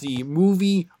series. The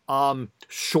movie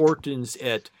shortens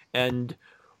it and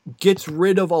gets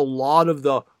rid of a lot of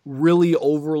the really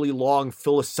overly long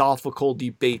philosophical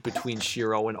debate between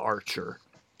Shiro and Archer.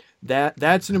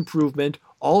 That's an improvement.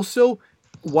 Also,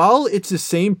 while it's the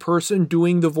same person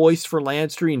doing the voice for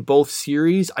Lancer in both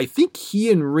series, I think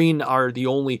he and Rin are the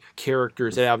only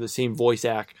characters that have the same voice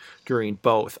actor in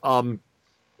both.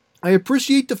 I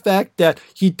appreciate the fact that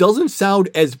he doesn't sound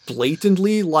as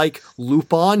blatantly like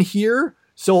Lupin here.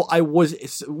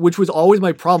 Which was always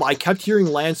my problem. I kept hearing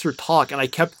Lancer talk and I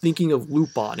kept thinking of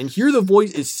Lupin. And here the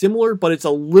voice is similar, but it's a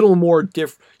little more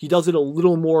he does it a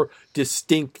little more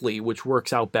distinctly, which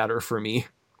works out better for me.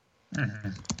 Mm-hmm.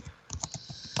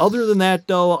 Other than that,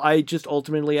 though, I just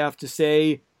ultimately have to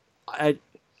say,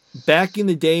 back in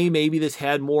the day, maybe this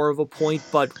had more of a point,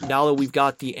 but now that we've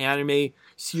got the anime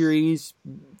series,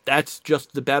 that's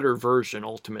just the better version,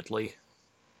 ultimately.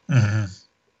 Mm-hmm.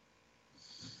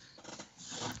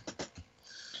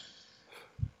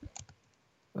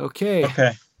 Okay.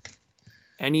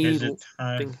 Anything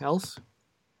else?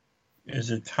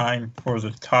 Is it time for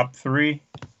the top 3?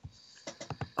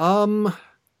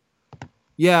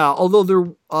 Yeah, although there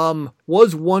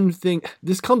was one thing.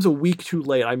 This comes a week too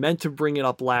late. I meant to bring it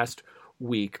up last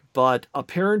week, but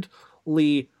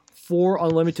apparently for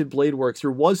Unlimited Blade Works,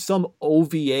 there was some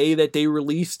OVA that they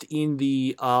released in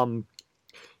the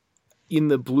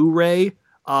Blu-ray.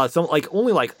 Some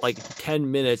only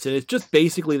 10 minutes, and it's just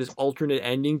basically this alternate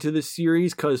ending to this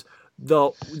series because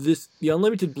the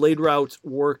Unlimited Blade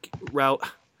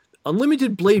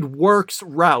Unlimited Blade Works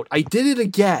route. I did it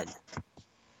again.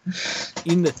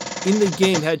 In the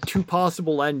game had 2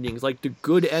 possible endings, like the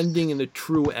good ending and the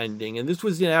true ending, and this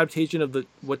was the adaptation of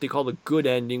what they call the good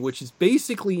ending, which is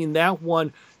basically in that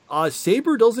one,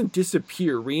 Saber doesn't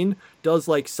disappear. Rin does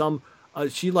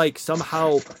she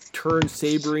somehow turns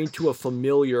Saber into a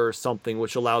familiar or something,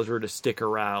 which allows her to stick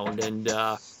around, and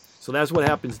so that's what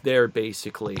happens there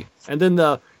basically. And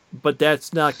then but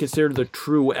that's not considered the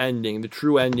true ending. The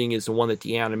true ending is the one that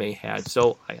the anime had.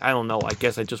 So I don't know. I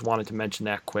guess I just wanted to mention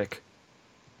that quick.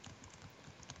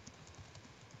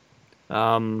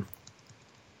 Yeah.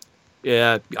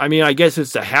 I mean, I guess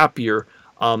it's a happier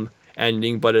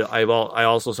ending, but I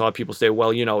also saw people say,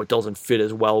 well, it doesn't fit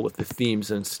as well with the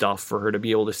themes and stuff for her to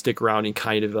be able to stick around in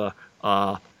kind of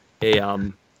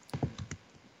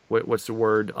what's the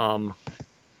word?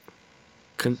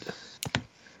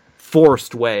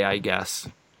 Forced way, I guess.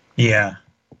 Yeah.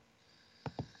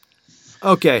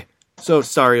 Okay, so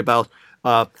sorry about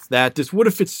that. This would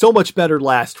have fit so much better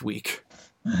last week.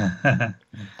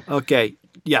 Okay,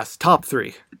 yes, top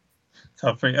 3.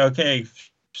 Top 3. Okay,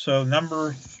 so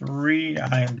number 3,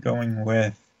 I'm going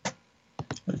with,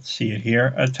 let's see it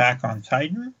here, Attack on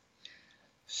Titan.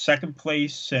 Second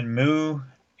place, Shenmue,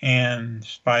 and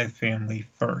Spy Family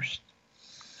first.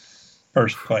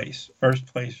 First place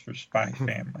for Spy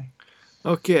Family.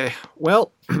 Okay,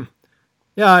 well,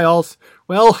 yeah,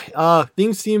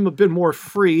 things seem a bit more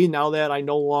free now that I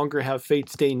no longer have Fate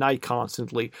Stay Night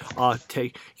constantly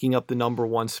taking up the number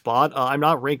 1 spot. I'm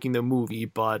not ranking the movie,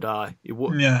 but it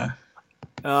would. Yeah.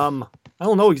 I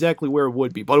don't know exactly where it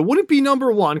would be, but it wouldn't be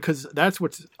number 1 because that's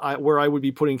where I would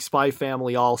be putting Spy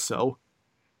Family also.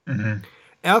 Mm-hmm.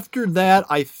 After that,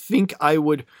 I think I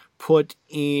would put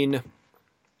in.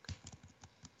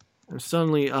 I'm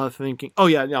suddenly thinking. Oh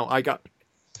yeah, no,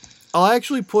 I'll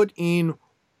actually put in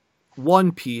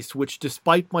One Piece, which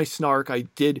despite my snark, I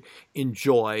did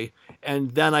enjoy,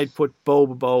 and then I'd put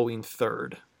BoBoBo in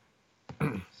 3rd.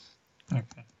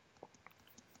 Okay.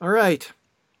 All right.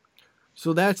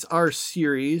 So that's our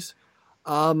series.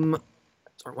 Sorry,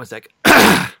 one sec.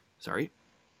 Sorry.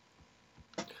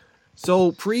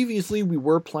 So previously we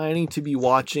were planning to be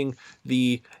watching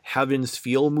the Heaven's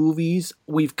Feel movies.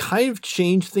 We've kind of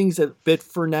changed things a bit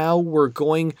for now. We're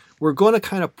going to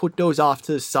kind of put those off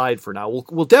to the side for now.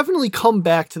 We'll definitely come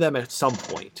back to them at some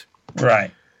point.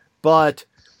 Right. But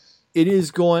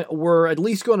we're at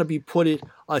least going to be put it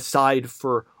aside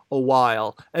for a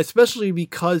while, especially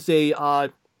because they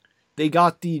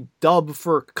got the dub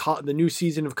for the new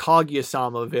season of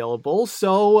Kaguya-sama available.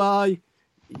 So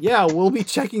yeah, we'll be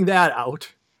checking that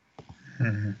out.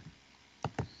 Mm-hmm.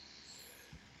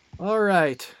 All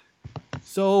right.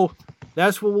 So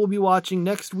that's what we'll be watching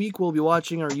next week. We'll be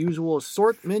watching our usual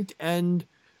assortment, and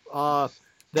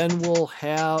then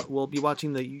we'll be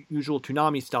watching the usual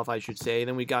Toonami stuff, I should say.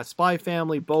 Then we got Spy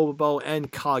Family, BoBoBo,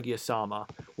 and Kaguya-sama.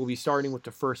 We'll be starting with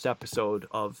the first episode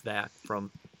of that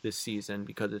from this season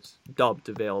because it's dubbed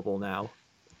available now.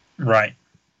 Right.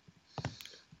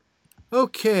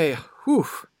 Okay. Whew.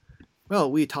 Well,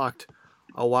 we talked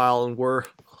a while and we're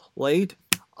late.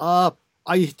 I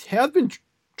have been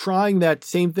trying that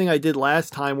same thing I did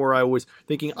last time where I was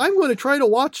thinking I'm going to try to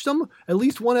watch at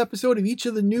least one episode of each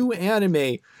of the new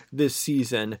anime this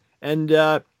season. And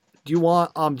do you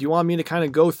want me to kind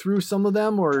of go through some of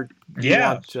them, or do you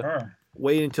want to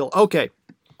wait until? Okay.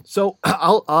 So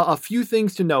a few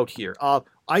things to note here.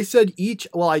 I said each.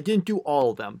 Well, I didn't do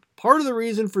all of them. Part of the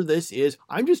reason for this is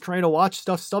I'm just trying to watch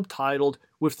stuff subtitled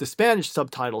with the Spanish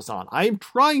subtitles on. I am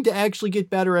trying to actually get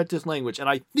better at this language, and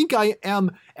I think I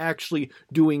am actually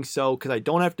doing so because I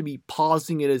don't have to be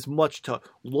pausing it as much to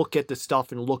look at the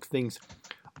stuff and look things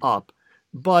up.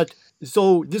 But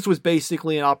so this was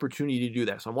basically an opportunity to do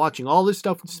that. So I'm watching all this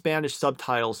stuff with Spanish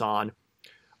subtitles on.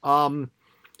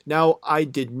 Now I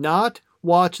did not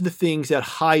watch the things that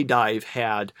High Dive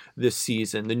had this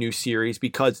season, the new series,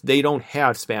 because they don't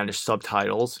have Spanish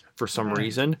subtitles for some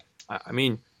reason. I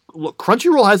mean, look,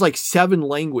 Crunchyroll has like 7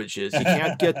 languages.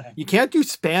 You can't do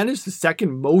Spanish, the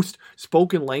second most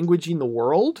spoken language in the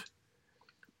world.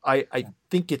 I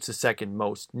think it's the second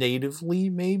most natively,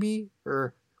 maybe,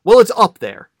 or well, it's up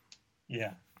there.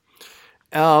 Yeah.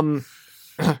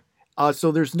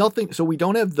 So there's nothing. So we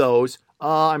don't have those.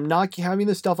 I'm not having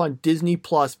the stuff on Disney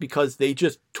Plus because they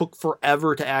just took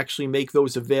forever to actually make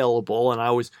those available, and I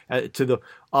was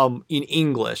in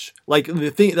English. Like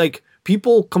the thing, like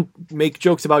people make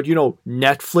jokes about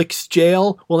Netflix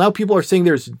jail. Well, now people are saying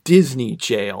there's Disney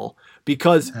jail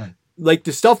because like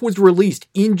the stuff was released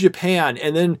in Japan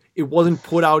and then it wasn't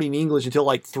put out in English until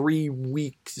like 3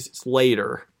 weeks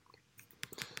later.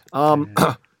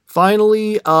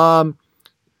 Finally,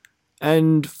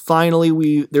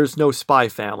 there's no Spy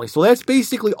Family. So that's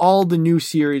basically all the new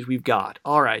series we've got.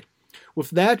 All right. With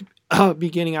that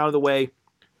beginning out of the way,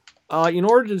 in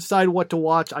order to decide what to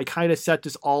watch, I kind of set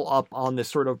this all up on this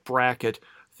sort of bracket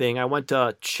thing. I went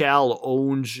to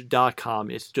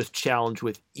challenge.com. It's just challenge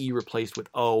with E replaced with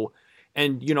O.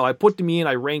 And, I put them in,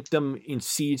 I ranked them in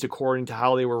seeds according to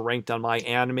how they were ranked on my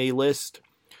anime list.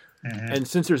 Mm-hmm. And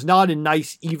since there's not a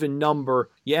nice even number,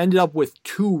 you ended up with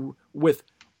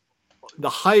the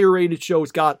higher rated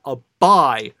shows got a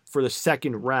bye for the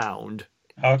second round.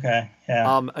 Okay,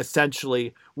 yeah.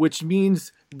 Essentially, which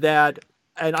means that,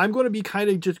 and I'm going to be kind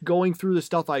of just going through the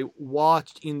stuff I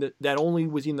watched that only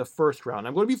was in the first round.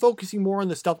 I'm going to be focusing more on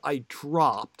the stuff I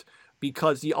dropped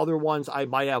because the other ones I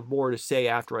might have more to say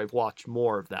after I've watched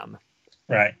more of them.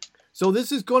 Right. So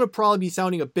this is going to probably be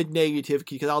sounding a bit negative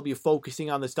because I'll be focusing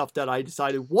on the stuff that I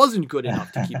decided wasn't good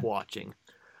enough to keep watching.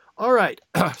 All right,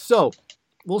 so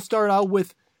we'll start out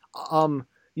with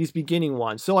these beginning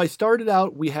ones. So I started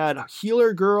out, we had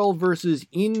Healer Girl versus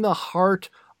In the Heart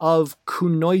of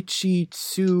Kunoichi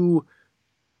Tsu.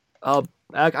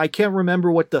 I can't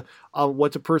remember what the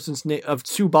person's name of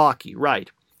Tsubaki, right?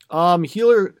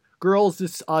 Healer Girl is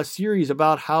this series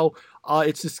about how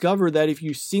it's discovered that if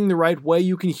you sing the right way,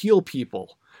 you can heal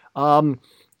people. In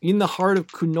the Heart of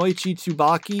Kunoichi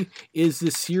Tsubaki is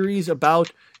this series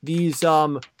about these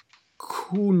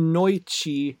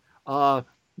kunoichi.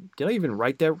 Did I even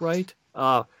write that right?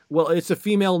 Well, it's the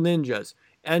female ninjas.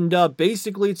 And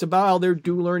basically it's about how they're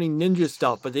learning ninja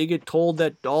stuff, but they get told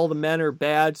that all the men are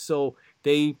bad, so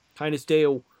they kind of stay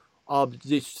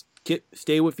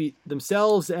with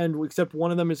themselves, and except one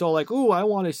of them is all like, ooh, I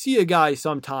want to see a guy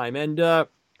sometime. And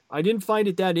I didn't find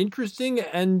it that interesting,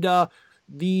 and a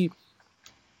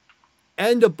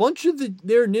bunch of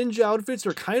their ninja outfits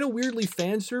are kind of weirdly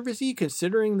fan servicey,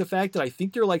 considering the fact that I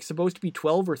think they're like supposed to be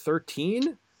 12 or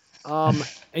 13.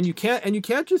 And you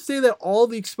can't just say that all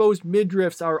the exposed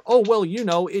midriffs are, oh well,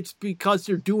 it's because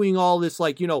they're doing all this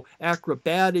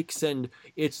acrobatics and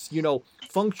it's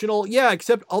functional. Yeah,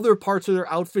 except other parts of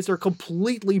their outfits are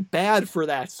completely bad for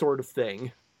that sort of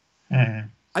thing. Mm-hmm.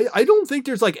 I don't think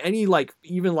there's any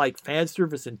even fan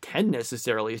service intent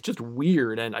necessarily. It's just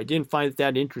weird, and I didn't find it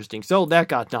that interesting. So that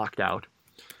got knocked out.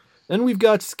 Then we've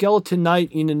got Skeleton Knight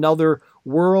in Another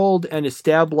World and A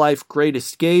Stab Life Great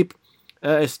Escape.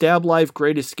 A Stab Life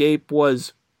Great Escape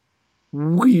was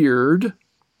weird.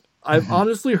 I've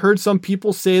honestly heard some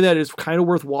people say that it's kind of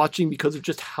worth watching because of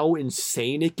just how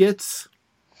insane it gets.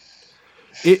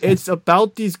 It's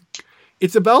about this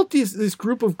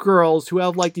group of girls who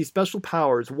have these special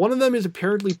powers. One of them is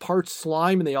apparently part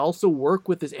slime, and they also work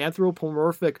with this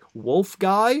anthropomorphic wolf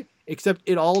guy, except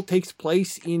it all takes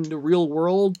place in the real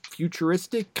world,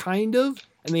 futuristic kind of,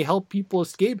 and they help people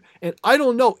escape. And I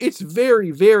don't know, it's very,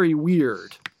 very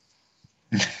weird.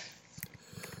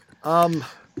 So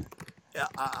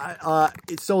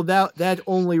that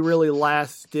only really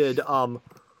lasted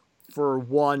for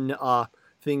one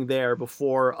thing there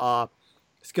before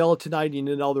Skeleton Knight in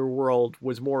Another World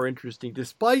was more interesting.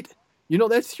 Despite,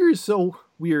 that series is so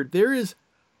weird.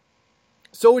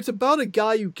 So it's about a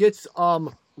guy who gets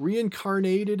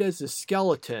reincarnated as a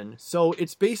skeleton. So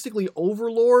it's basically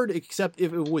Overlord, except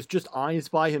if it was just eyes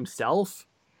by himself.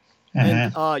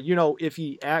 And if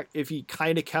he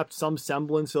kind of kept some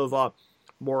semblance of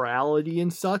morality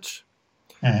and such.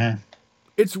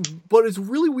 It's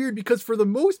really weird because for the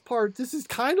most part, this is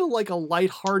kind of like a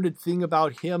lighthearted thing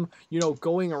about him,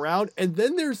 going around. And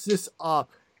then there's this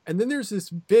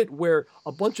bit where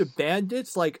a bunch of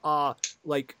bandits are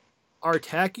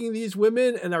attacking these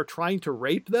women and are trying to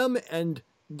rape them, and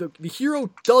the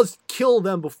hero does kill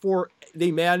them before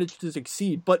they manage to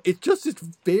succeed. But it's just this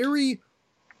very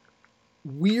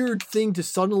weird thing to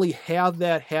suddenly have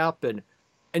that happen.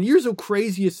 And here's the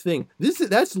craziest thing.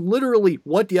 That's literally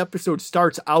what the episode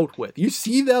starts out with. You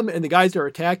see them and the guys are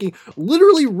attacking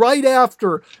literally right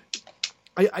after.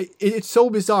 It's so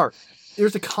bizarre.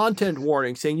 There's a content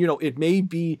warning saying, it may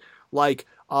be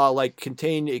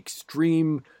contain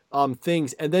extreme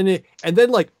things, and then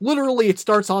literally it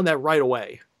starts on that right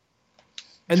away.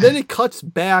 And then it cuts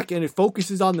back and it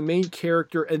focuses on the main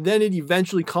character, and then it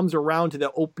eventually comes around to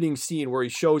the opening scene where he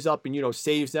shows up and,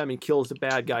 saves them and kills the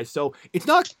bad guy. So it's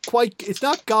not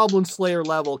Goblin Slayer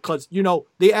level because,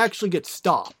 they actually get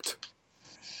stopped.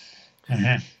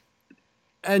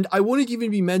 And I wouldn't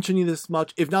even be mentioning this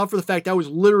much if not for the fact that was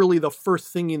literally the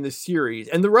first thing in the series.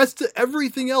 And the rest of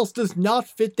everything else does not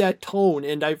fit that tone.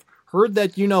 And I've heard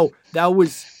that,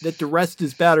 that the rest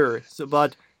is better. So,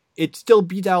 but it still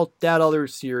beat out that other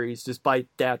series despite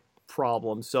that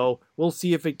problem. So we'll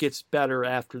see if it gets better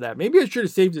after that. Maybe I should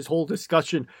have saved this whole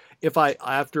discussion if I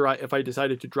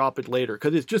decided to drop it later,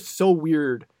 because it's just so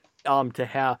weird to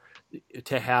have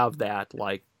that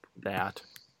like that.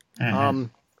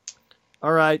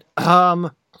 All right.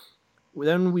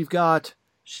 Then we've got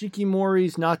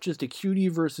Shikimori's Not Just a Cutie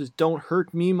versus Don't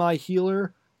Hurt Me, My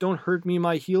Healer. Don't Hurt Me,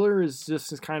 My Healer is just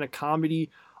this kind of comedy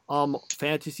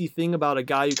fantasy thing about a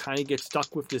guy who kind of gets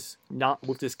stuck with this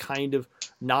kind of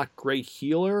not great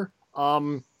healer.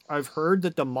 I've heard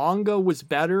that the manga was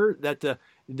better, that the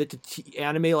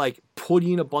anime put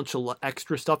in a bunch of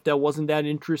extra stuff that wasn't that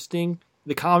interesting.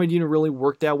 The comedy didn't really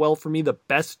work that well for me. The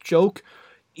best joke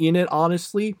in it,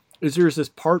 honestly, is there's this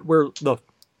part where the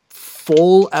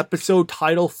full episode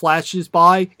title flashes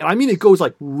by, and I mean it goes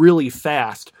really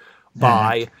fast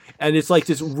by, and it's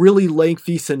this really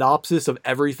lengthy synopsis of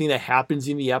everything that happens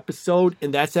in the episode,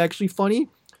 and that's actually funny.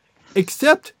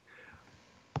 Except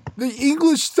the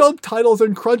English subtitles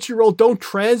on Crunchyroll don't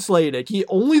translate it.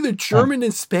 Only the German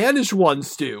and Spanish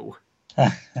ones do.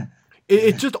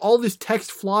 It's just all this text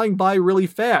flying by really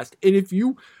fast. And if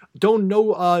you don't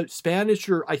know Spanish,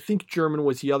 or I think German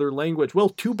was the other language, well,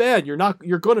 too bad. You're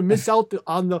going to miss out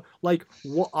on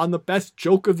the best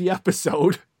joke of the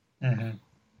episode.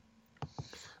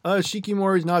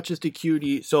 Shikimori's Not Just a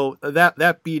Cutie, so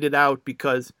that beat it out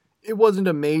because it wasn't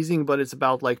amazing, but it's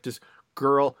about this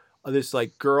girl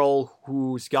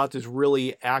who's got this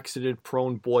really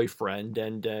accident-prone boyfriend,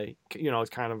 and it's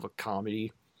kind of a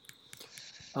comedy.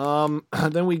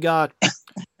 Then we got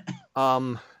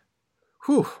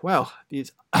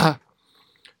these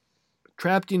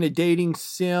Trapped in a Dating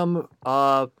Sim,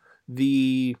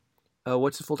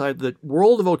 what's the full title? The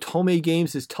World of Otome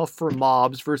Games is Tough for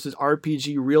Mobs versus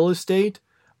RPG Real Estate.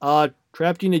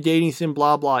 Trapped in a Dating Sim,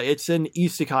 blah, blah. It's an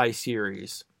isekai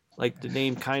series, like the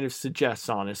name kind of suggests,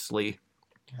 honestly.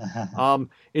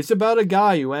 It's about a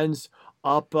guy who ends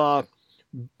up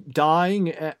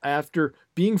dying after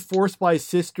being forced by his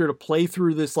sister to play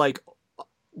through this like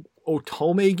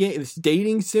otome game, this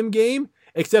dating sim game,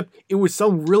 except it was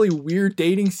some really weird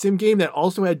dating sim game that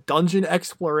also had dungeon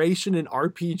exploration and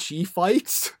RPG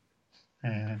fights.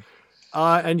 Mhm.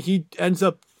 And he ends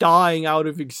up dying out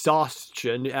of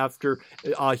exhaustion after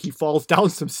he falls down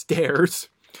some stairs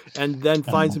and then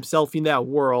finds himself in that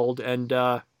world. And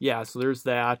yeah, so there's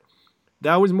that.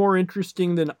 That was more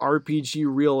interesting than RPG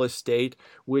Real Estate,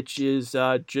 which is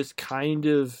just kind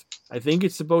of, I think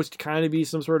it's supposed to kind of be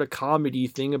some sort of comedy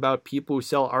thing about people who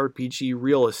sell RPG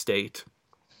real estate.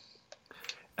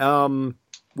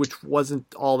 Which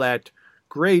wasn't all that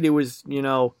great. It was,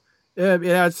 it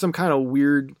had some kind of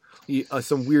weird,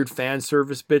 some weird fan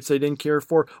service bits I didn't care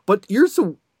for. But here's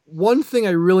one thing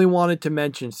I really wanted to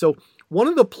mention. So one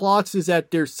of the plots is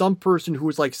that there's some person who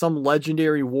is like some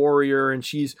legendary warrior, and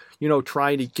she's,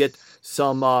 trying to get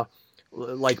some,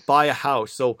 like buy a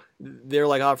house. So they're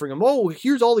like offering him, oh,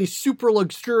 here's all these super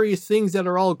luxurious things that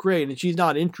are all great. And she's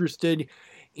not interested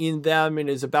in them and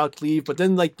is about to leave. But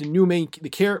then like the main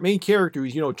character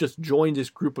who's, just joined this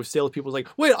group of salespeople is like,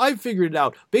 wait, I figured it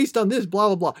out. Based on this, blah,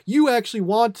 blah, blah. You actually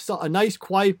want a nice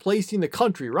quiet place in the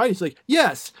country, right? He's like,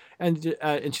 yes. And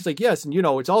she's like, yes. And,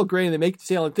 it's all great. And they make the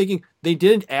sale. I'm thinking they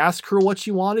didn't ask her what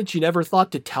she wanted. She never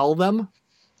thought to tell them.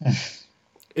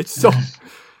 It's so,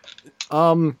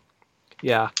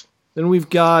 yeah. Then we've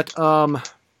got,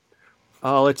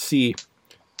 let's see.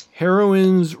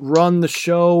 Heroines Run the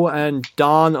Show and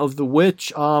Dawn of the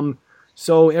Witch.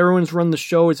 So Heroines Run the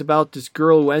Show is about this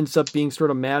girl who ends up being sort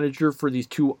of manager for these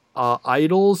two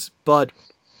idols. But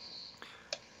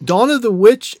Dawn of the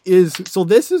Witch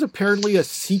this is apparently a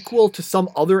sequel to some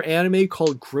other anime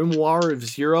called Grimoire of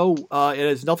Zero. It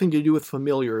has nothing to do with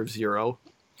Familiar of Zero.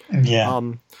 Yeah.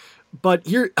 But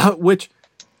here,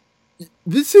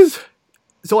 this is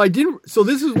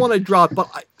one I dropped,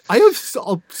 but I have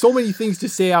so many things to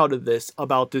say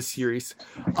about this series.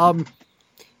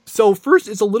 So first,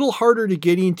 it's a little harder to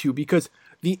get into because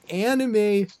the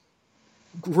anime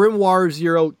Grimoire of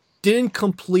Zero didn't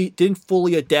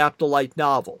fully adapt the light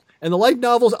novel. And the light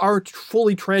novels aren't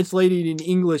fully translated in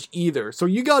English either. So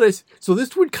so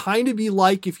this would kind of be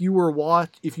like if you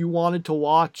wanted to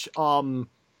watch,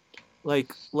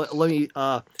 like, let me,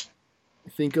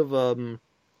 think of,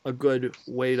 a good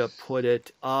way to put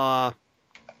it.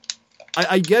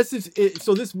 I guess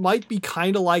so this might be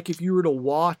kind of like if you were to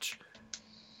watch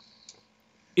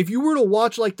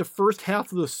like the first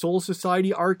half of the Soul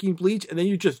Society arc in Bleach and then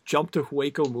you just jump to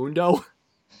Hueco Mundo.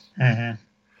 Mm-hmm.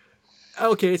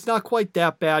 Okay, it's not quite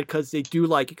that bad because they do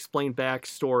like explain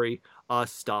backstory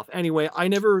stuff. Anyway, I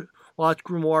never watched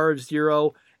Grimoire of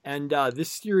Zero, and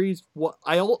this series,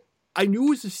 I knew it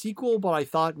was a sequel, but I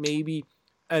thought maybe,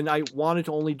 and I wanted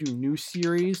to only do new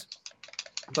series.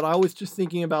 But I was just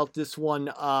thinking about this one.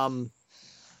 I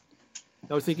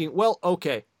was thinking, well,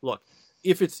 okay, look,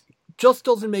 if it's just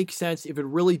doesn't make sense, if it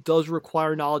really does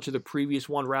require knowledge of the previous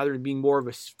one rather than being more of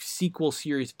a sequel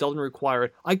series, it doesn't require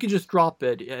it, I could just drop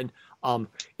it. And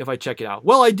if I check it out,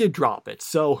 well, I did drop it.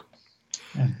 So,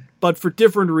 but for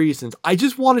different reasons. I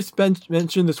just want to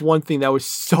mention this one thing that was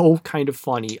so kind of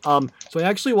funny. So I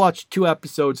actually watched 2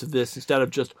 episodes of this instead of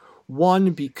just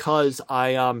one because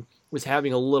I was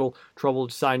having a little trouble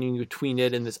deciding between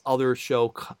it and this other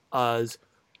show,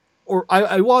 or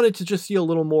I wanted to just see a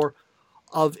little more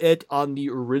of it on the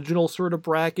original sort of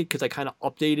bracket because I kind of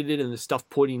updated it and the stuff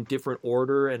put in different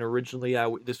order, and originally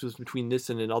this was between this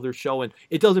and another show, and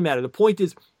it doesn't matter. The point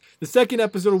is, the second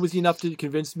episode was enough to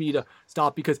convince me to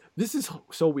stop because this is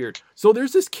so weird. So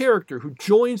there's this character who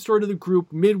joins sort of the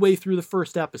group midway through the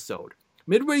first episode.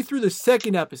 Midway through the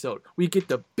second episode, we get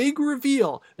the big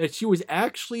reveal that she was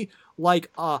actually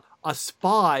like a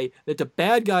spy that the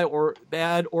bad guy or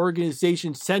bad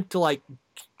organization sent to like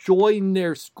join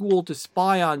their school to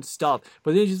spy on stuff.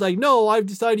 But then she's like, no, I've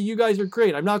decided you guys are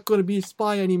great. I'm not going to be a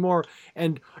spy anymore.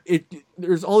 And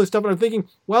there's all this stuff. And I'm thinking,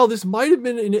 well, this might have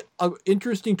been an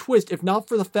interesting twist if not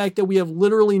for the fact that we have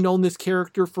literally known this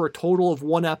character for a total of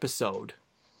 1 episode.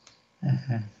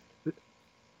 Mm-hmm.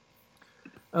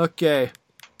 Okay,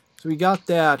 so we got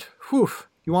that. Whew.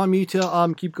 You want me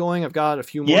to keep going? I've got a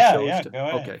few more shows. Yeah, go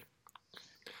ahead. Okay.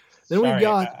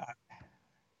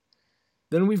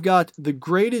 Then we've got The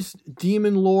Greatest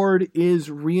Demon Lord is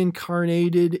reborn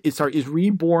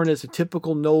as a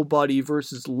typical nobody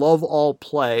versus Love All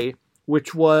Play,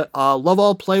 which was Love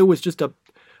All Play was just a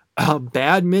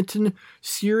badminton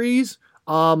series,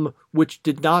 which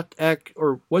did not act,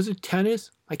 or was it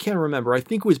tennis? I can't remember. I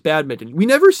think it was badminton. We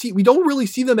don't really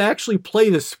see them actually play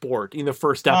the sport in the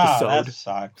first episode. That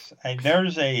sucks.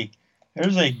 There's a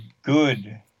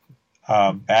good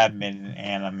badminton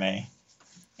anime,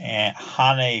 and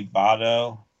Hane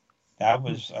Bado. That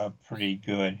was pretty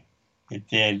good. It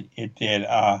did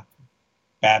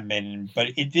badminton, but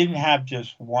it didn't have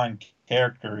just one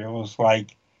character. It was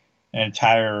like an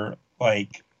entire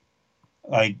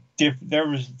there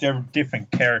were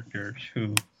different characters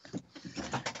who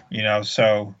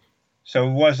so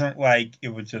it wasn't like it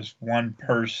was just one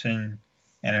person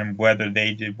and then whether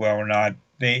they did well or not.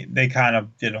 They kind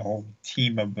of did a whole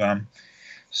team of them.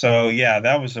 So yeah,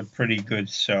 that was a pretty good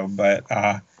show, but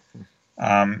I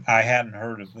hadn't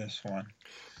heard of this one.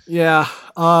 Yeah.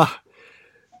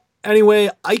 Anyway,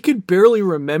 I could barely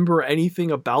remember anything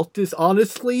about this,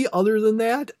 honestly, other than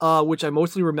that, which I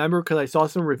mostly remember because I saw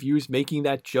some reviews making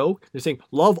that joke. They're saying,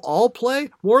 love all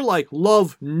play? More like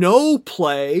love no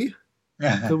play,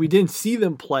 because we didn't see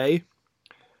them play.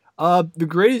 The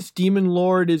Greatest Demon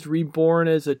Lord is reborn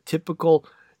as a typical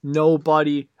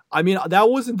nobody. I mean, that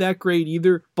wasn't that great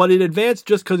either, but it advanced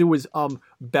just because it was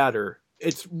better.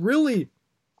 It's really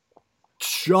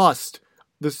just...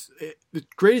 The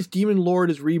Greatest Demon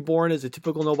Lord is reborn as a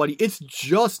typical nobody. It's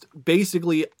just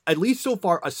basically, at least so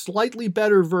far, a slightly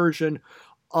better version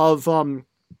of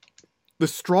the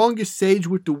strongest sage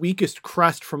with the weakest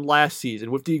crest from last season,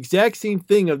 with the exact same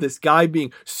thing of this guy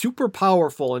being super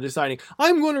powerful and deciding,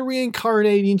 I'm going to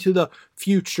reincarnate into the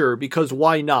future because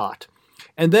why not?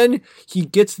 And then he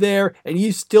gets there and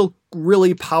he's still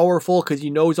really powerful because he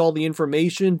knows all the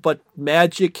information, but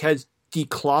magic has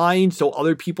declined, so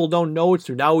other people don't know it,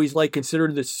 so now he's like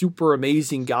considered the super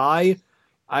amazing guy.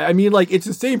 I mean, like, it's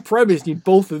the same premise in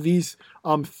both of these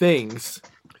things.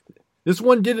 This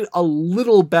one did it a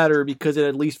little better because it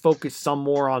at least focused some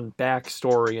more on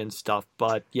backstory and stuff,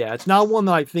 but yeah, it's not one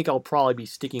that I think I'll probably be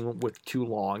sticking with too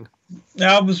long.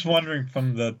 Now, I was wondering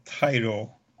from the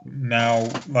title, now,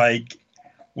 like,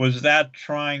 was that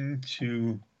trying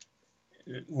to,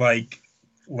 like,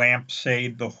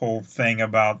 lampshade the whole thing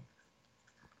about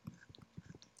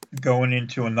going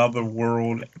into another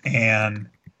world and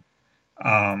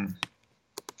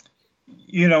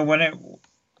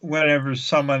whenever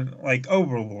someone like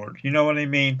Overlord, you know what I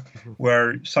mean,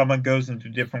 where someone goes into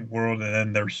a different world and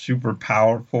then they're super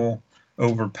powerful,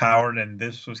 overpowered, and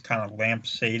this was kind of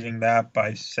lampshading that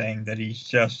by saying that he's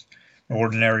just an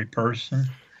ordinary person.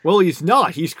 Well, he's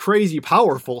not. He's crazy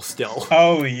powerful still.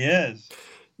 Oh, he is.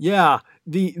 Yeah.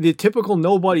 The typical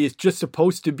nobody is just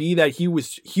supposed to be that he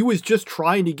was just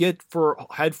trying to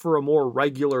head for a more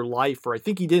regular life, or I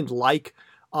think he didn't like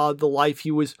the life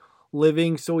he was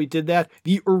living, so he did that.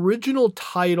 The original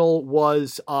title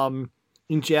was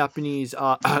in Japanese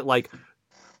like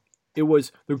it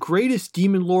was The Greatest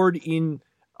Demon Lord in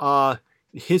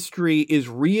history is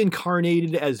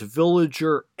reincarnated as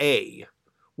Villager A,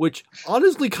 which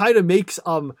honestly kind of makes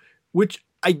which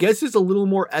I guess is a little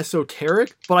more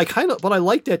esoteric, but I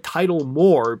like that title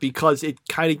more because it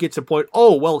kind of gets a point.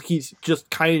 Oh, well, he's just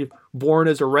kind of born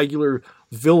as a regular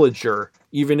villager,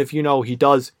 even if, he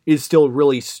is still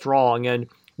really strong. And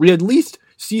we at least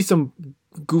see some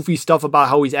goofy stuff about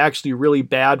how he's actually really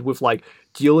bad with like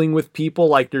dealing with people.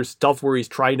 Like there's stuff where he's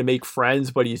trying to make friends,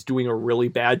 but he's doing a really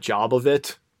bad job of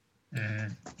it.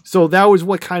 Mm. So that was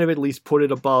what kind of at least put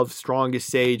it above strongest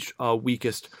sage,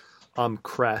 weakest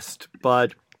crest.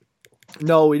 But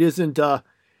no, it isn't.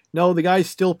 No, the guy's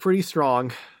still pretty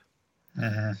strong.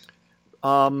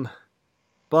 Mm-hmm.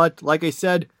 But like I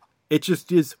said, it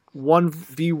just is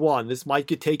 1v1. This might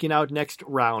get taken out next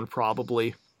round,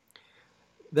 probably.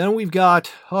 Then we've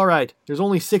got, all right, there's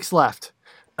only 6 left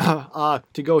to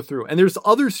go through. And there's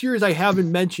other series I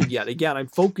haven't mentioned yet. Again, I'm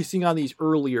focusing on these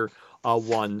earlier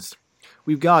ones.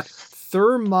 We've got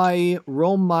Thermae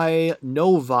Romai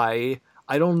Novae.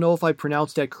 I don't know if I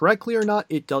pronounced that correctly or not.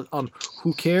 It does.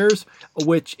 Who cares?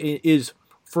 Which is,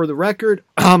 for the record,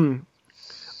 so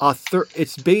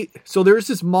there's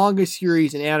this manga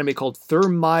series in anime called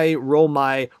Thermae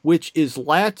Romai, which is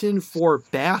Latin for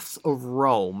Baths of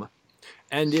Rome,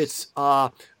 and it's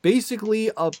basically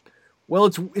it's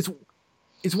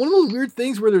one of those weird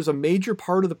things where there's a major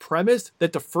part of the premise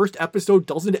that the first episode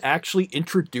doesn't actually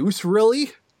introduce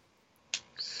really.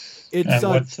 And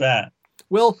what's that?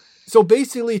 Well, so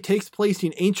basically it takes place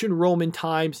in ancient Roman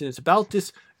times, and it's about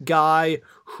this guy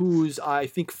whose, I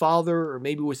think, father, or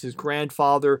maybe it was his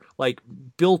grandfather, like,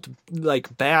 built,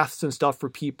 like, baths and stuff for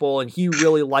people, and he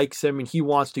really likes them, and he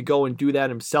wants to go and do that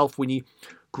himself when he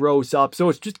grows up. So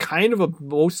it's just kind of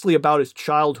mostly about his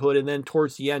childhood, and then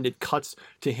towards the end it cuts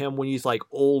to him when he's, like,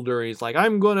 older, and he's like,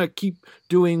 I'm gonna keep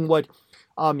doing what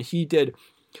he did.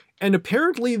 And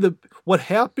apparently what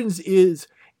happens is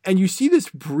And you see this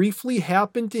briefly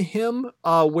happen to him,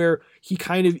 where he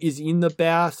kind of is in the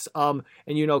baths, and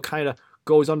kind of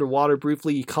goes underwater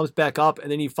briefly. He comes back up,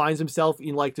 and then he finds himself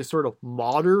in like this sort of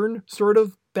modern sort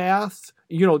of baths,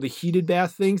 the heated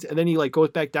bath things. And then he like goes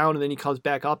back down, and then he comes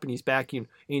back up, and he's back in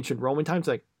ancient Roman times.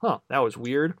 Like, that was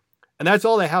weird. And that's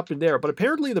all that happened there. But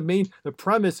apparently the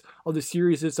premise of the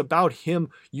series is about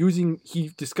him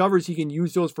he discovers he can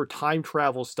use those for time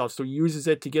travel stuff. So he uses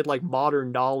it to get like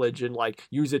modern knowledge and like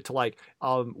use it to like,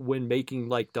 when making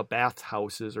like the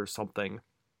bathhouses or something.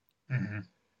 Mm-hmm.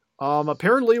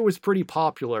 Apparently it was pretty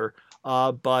popular.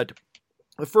 But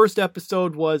the first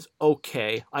episode was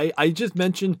okay. I just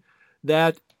mentioned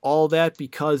all that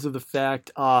because of the fact,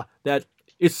 that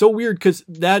it's so weird because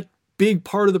that big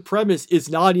part of the premise is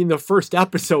not in the first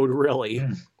episode, really.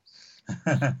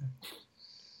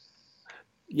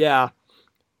 Yeah.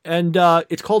 And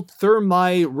it's called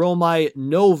Thermae Romae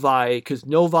Novae, because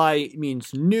Novae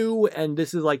means new, and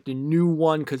this is like the new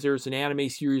one because there's an anime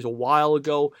series a while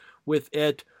ago with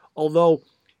it. Although,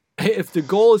 if the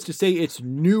goal is to say it's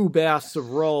new baths of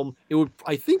Rome,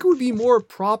 I think it would be more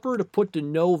proper to put the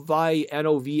Novae,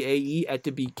 Novae, at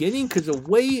the beginning, because the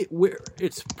way where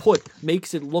it's put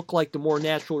makes it look like the more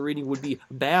natural reading would be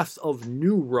baths of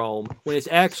New Rome, when it's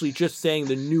actually just saying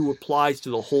the new applies to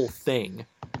the whole thing.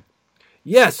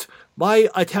 Yes, my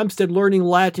attempts at learning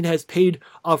Latin has paid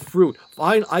fruit.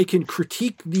 Fine, I can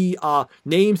critique the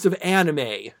names of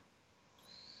anime.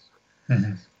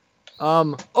 Mm-hmm.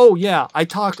 Oh yeah, I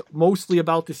talked mostly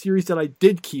about the series that I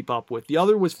did keep up with. The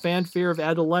other was Fanfare of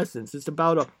Adolescence. It's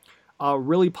about a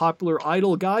really popular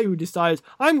idol guy who decides,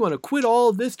 I'm going to quit all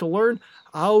of this to learn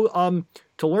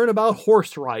about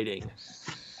horse riding.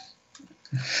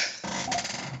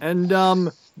 And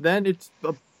then it's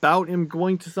about him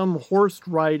going to some horse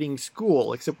riding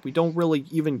school, except we don't really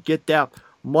even get that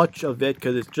much of it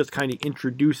because it's just kind of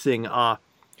introducing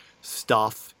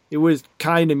stuff. It was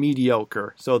kind of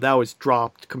mediocre, so that was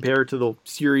dropped compared to the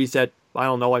series that, I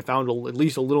don't know, I found at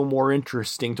least a little more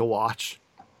interesting to watch.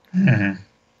 Mm-hmm.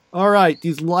 All right,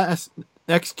 these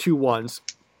next two ones.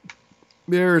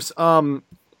 There's Miss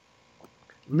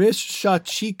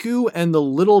Shachiku and the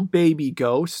Little Baby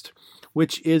Ghost,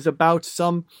 which is about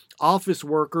some office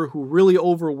worker who really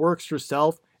overworks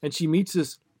herself, and she meets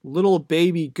this little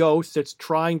baby ghost that's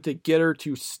trying to get her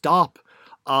to stop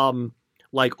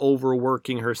like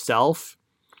overworking herself.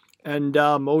 And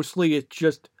mostly it's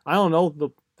just, I don't know, the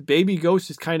baby ghost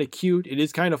is kind of cute. It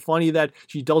is kind of funny that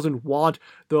she doesn't want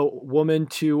the woman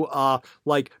to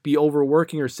like be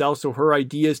overworking herself, so her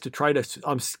idea is to try to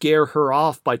scare her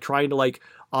off by trying to like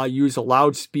use a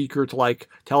loudspeaker to like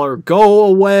tell her go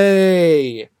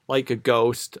away like a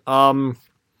ghost.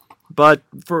 But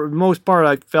for the most part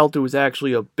I felt it was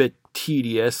actually a bit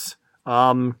tedious.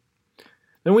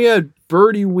 Then we had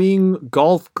Birdie Wing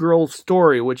Golf Girl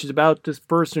Story, which is about this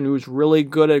person who's really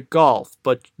good at golf,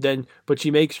 but she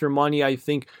makes her money, I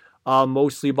think,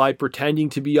 mostly by pretending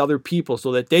to be other people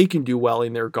so that they can do well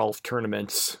in their golf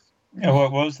tournaments. Yeah,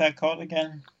 what was that called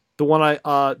again? The one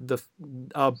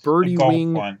Birdie the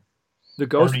Wing one. The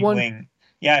ghost Birdie one? Wing.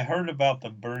 Yeah, I heard about the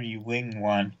Birdie Wing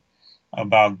one,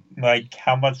 about like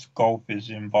how much golf is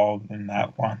involved in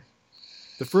that one.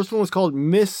 The first one was called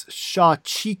Miss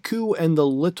Shachiku and the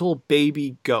Little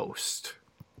Baby Ghost.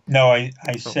 No, I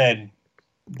said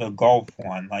the golf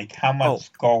one. Like, how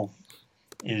much golf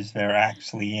is there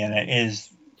actually in it?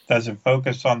 Does it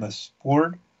focus on the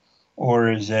sport,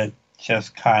 or is it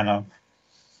just kind of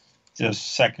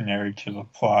just secondary to the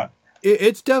plot?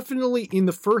 It's definitely in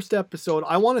the first episode.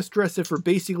 I want to stress that for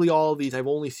basically all of these, I've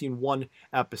only seen one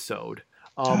episode.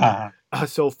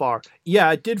 So far.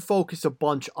 Yeah, it did focus a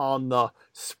bunch on the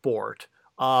sport.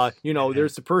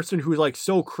 There's the person who's like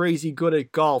so crazy good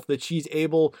at golf that she's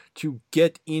able to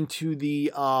get into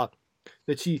that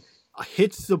she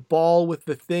hits the ball with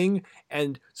the thing,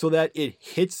 and so that it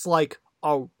hits so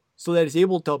that it's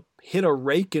able to hit a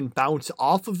rake and bounce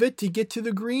off of it to get to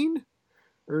the green.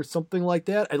 Or something like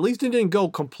that. At least it didn't go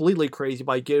completely crazy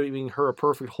by giving her a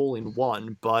perfect hole in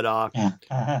one. But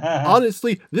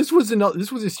honestly, this was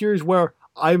a series where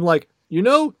I'm like,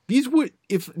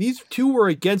 if these two were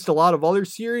against a lot of other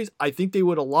series, I think they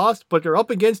would have lost. But they're up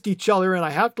against each other, and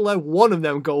I have to let one of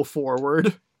them go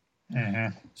forward.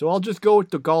 Mm-hmm. So I'll just go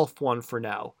with the golf one for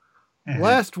now. Mm-hmm.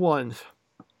 Last one,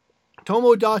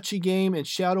 Tomodachi Game and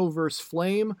Shadow vs.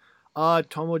 Flame.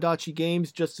 Tomodachi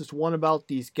Games, just this one about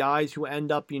these guys who end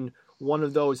up in one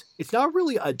of those. It's not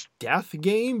really a death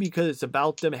game because it's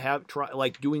about them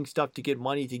doing stuff to get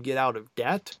money to get out of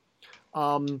debt.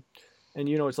 And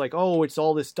it's like, it's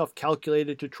all this stuff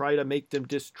calculated to try to make them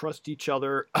distrust each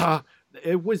other.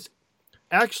 It was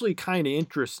actually kind of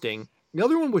interesting. The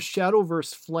other one was Shadow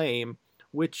vs. Flame,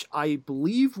 which I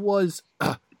believe was,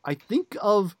 I think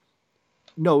of,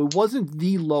 no, it wasn't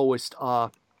the lowest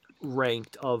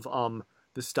ranked of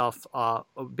the stuff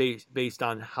based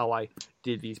on how I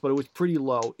did these, but it was pretty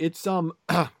low. It's so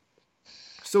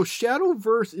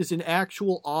Shadowverse is an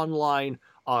actual online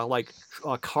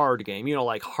card game,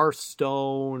 like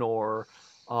Hearthstone or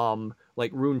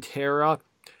like Runeterra,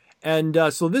 and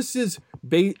so this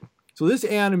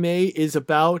anime is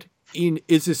about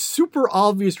is a super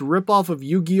obvious ripoff of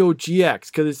Yu-Gi-Oh! GX,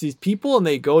 because it's these people and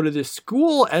they go to this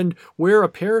school and where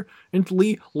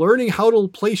apparently learning how to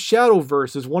play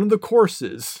Shadowverse is one of the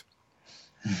courses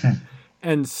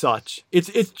and such. It's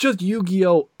just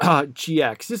Yu-Gi-Oh!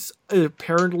 GX. This is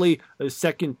apparently a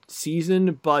second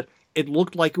season, but it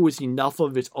looked like it was enough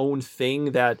of its own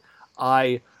thing that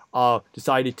I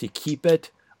decided to keep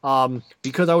it,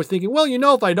 because I was thinking, well,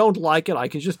 if I don't like it, I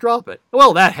can just drop it.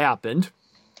 Well, that happened.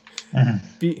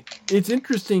 It's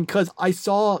interesting because I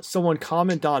saw someone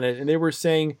comment on it and they were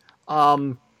saying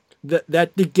that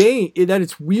the game, that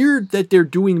it's weird that they're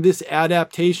doing this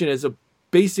adaptation as a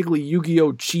basically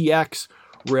Yu-Gi-Oh! GX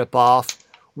ripoff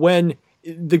when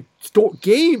the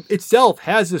game itself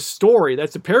has a story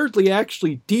that's apparently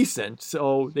actually decent,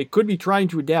 so they could be trying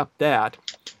to adapt that.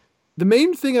 The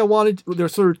main thing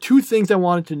there's sort of two things I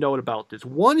wanted to note about this.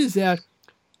 One is that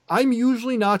I'm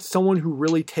usually not someone who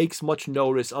really takes much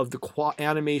notice of the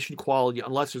animation quality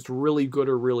unless it's really good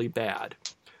or really bad.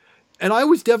 And I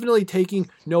was definitely taking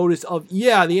notice of,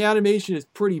 the animation is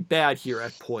pretty bad here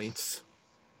at points.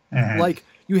 Mm-hmm. Like,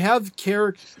 you have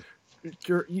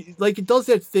like, it does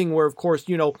that thing where, of course,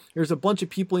 there's a bunch of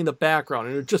people in the background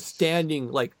and they're just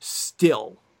standing, like,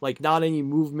 still. Like, not any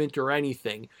movement or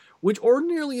anything. Which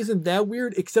ordinarily isn't that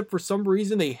weird, except for some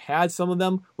reason they had some of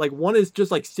them. Like, one is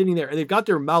just, like, sitting there, and they've got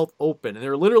their mouth open, and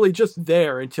they're literally just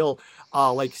there until,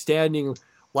 standing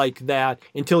like that,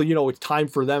 until, it's time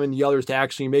for them and the others to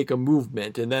actually make a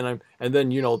movement, and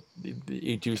then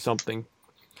you do something.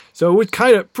 So it was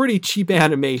kind of pretty cheap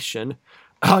animation.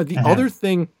 Other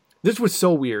thing, this was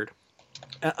so weird.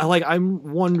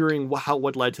 I'm wondering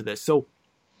what led to this. So,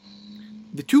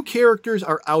 the two characters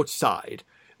are outside,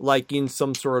 like in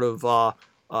some sort of, I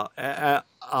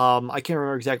can't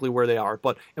remember exactly where they are,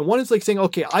 and one is like saying,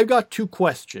 okay, I've got two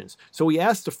questions. So he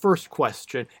asks the first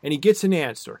question and he gets an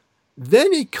answer.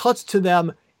 Then it cuts to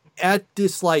them at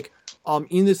this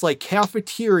in this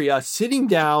cafeteria sitting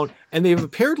down, and they've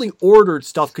apparently ordered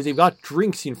stuff because they've got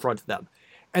drinks in front of them.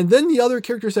 And then the other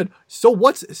character said, so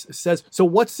what's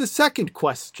the second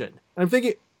question? And I'm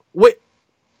thinking, wait,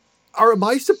 am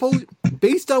I supposed,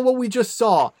 based on what we just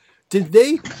saw, did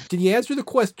he answer the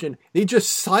question? They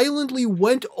just silently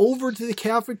went over to the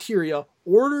cafeteria,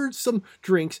 ordered some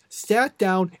drinks, sat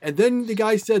down, and then the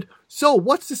guy said, so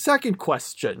what's the second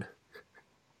question?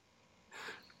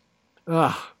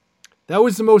 That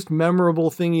was the most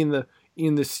memorable thing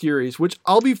in the series, which,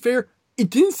 I'll be fair, it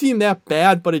didn't seem that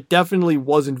bad, but it definitely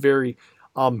wasn't very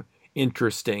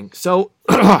interesting. So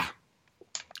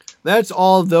that's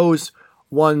all those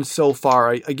ones so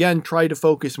far. I, again, tried to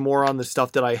focus more on the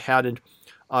stuff that I hadn't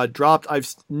dropped.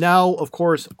 I've now, of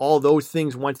course, all those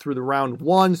things went through the round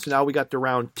one, so now we got to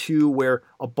round two, where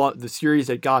the series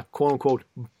that got quote-unquote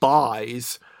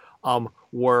buys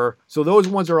were. So those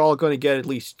ones are all going to get at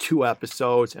least 2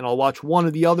 episodes, and I'll watch one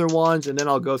of the other ones, and then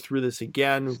I'll go through this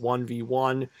again,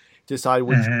 1v1, decide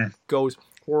which goes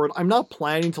forward. I'm not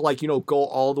planning to go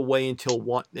all the way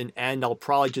until an end. I'll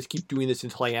probably just keep doing this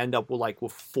until I end up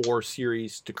with 4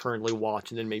 series to currently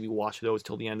watch, and then maybe watch those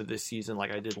till the end of this season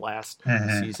like I did last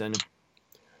season.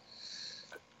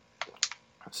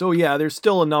 So yeah, there's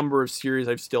still a number of series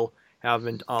I still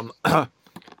haven't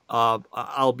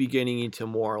I'll be getting into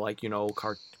more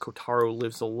Kotaro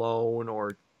Lives Alone,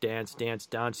 or Dance Dance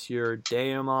Dancier,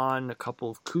 Daemon, a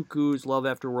couple of Cuckoos, Love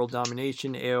After World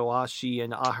Domination, Aoashi,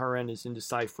 and Aharen is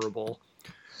Indecipherable.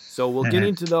 So we'll get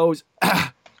into those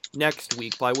next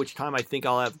week, by which time I think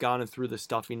I'll have gone through the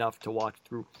stuff enough to watch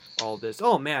through all this.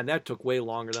 Oh man, that took way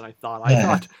longer than I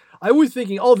thought. I was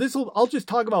thinking, I'll just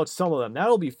talk about some of them.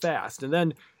 That'll be fast. And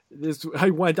then I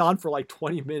went on for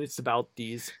 20 minutes about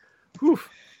these. Whew.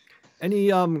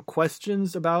 Any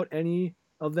questions about any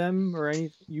of them, or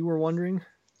any you were wondering?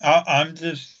 I'm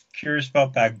just curious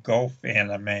about that golf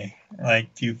anime.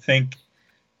 Do you think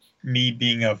me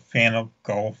being a fan of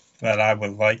golf that I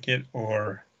would like it,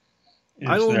 or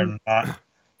is there not?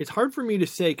 It's hard for me to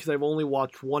say because I've only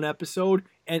watched 1 episode,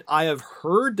 and I have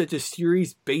heard that the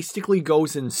series basically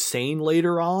goes insane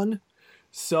later on.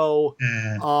 So,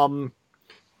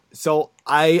 so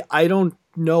I don't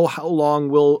know how long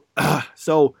we'll.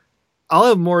 So I'll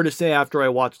have more to say after I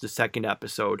watch the second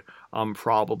episode,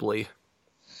 probably.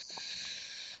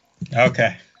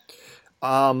 Okay.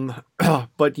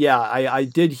 But yeah, I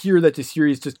did hear that the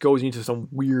series just goes into some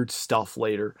weird stuff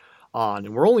later on,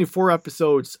 and we're only 4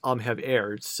 episodes have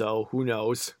aired, so who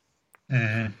knows.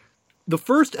 Mm-hmm. The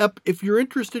first if you're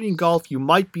interested in golf, you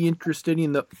might be interested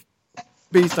in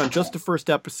based on just the first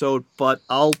episode, but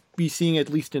I'll be seeing at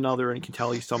least another and can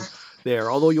tell you some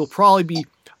there. Although you'll probably be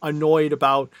annoyed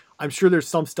about, I'm sure there's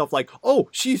some stuff like, oh,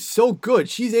 she's so good,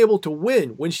 she's able to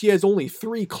win when she has only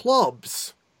 3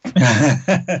 clubs.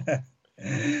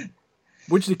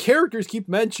 Which the characters keep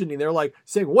mentioning. They're like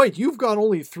saying, wait, you've got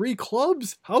only 3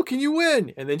 clubs? How can you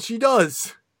win? And then she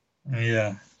does.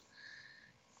 Yeah.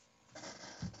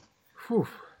 Whew.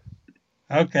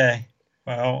 Okay.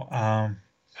 Well,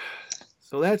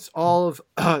 so that's all of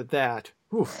that.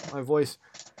 Whew. My voice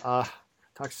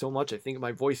talks so much. I think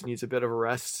my voice needs a bit of a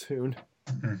rest soon.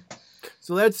 Mm-hmm.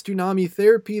 So that's Toonami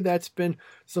Therapy. That's been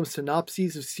some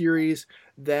synopses of series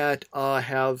that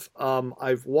I've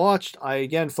watched. I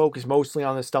again focus mostly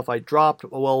on the stuff I dropped.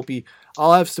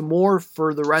 I'll have some more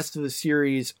for the rest of the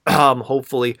series,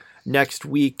 hopefully next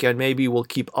week, and maybe we'll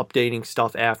keep updating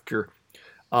stuff after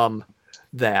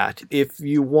that. If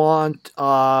you want,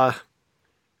 I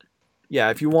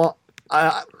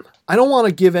don't want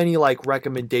to give any like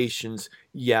recommendations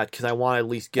yet because I want to at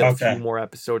least get a few more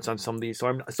episodes on some of these.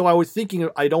 So I was thinking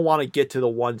I don't want to get to the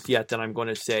ones yet that I'm going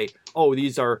to say, oh,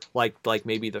 these are like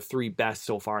maybe the 3 best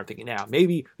so far. I'm thinking,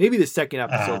 maybe the second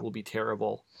episode will be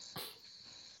terrible.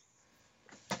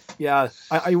 Yeah,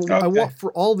 I want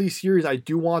for all these series, I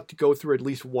do want to go through at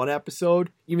least 1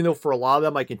 episode, even though for a lot of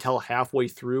them I can tell halfway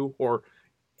through or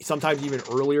sometimes even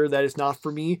earlier that it's not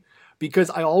for me, because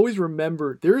I always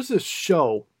remember there's a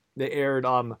show that aired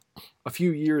a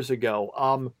few years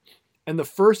ago,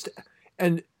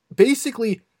 and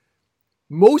basically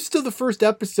most of the first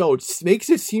episode makes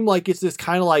it seem like it's this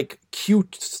kind of like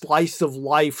cute slice of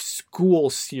life school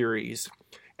series.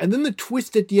 And then the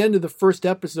twist at the end of the first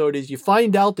episode is you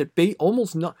find out that that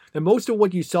most of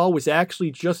what you saw was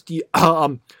actually just the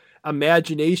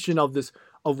imagination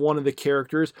of one of the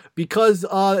characters, because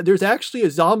there's actually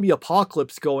a zombie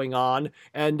apocalypse going on,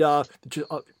 and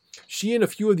she and a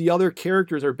few of the other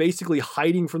characters are basically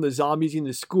hiding from the zombies in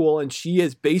the school, and she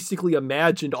has basically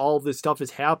imagined all of this stuff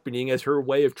is happening as her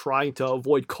way of trying to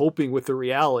avoid coping with the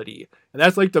reality. And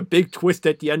that's like the big twist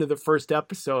at the end of the first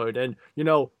episode. And,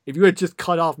 if you had just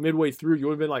cut off midway through, you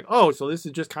would have been like, oh, so this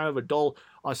is just kind of a dull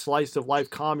slice of life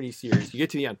comedy series. You get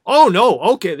to the end. Oh, no.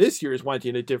 Okay, this series went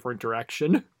in a different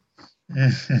direction.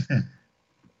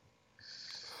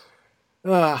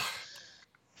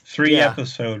 3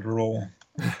 episode rule.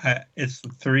 It's the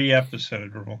 3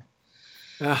 episode rule.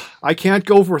 I can't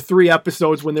go for 3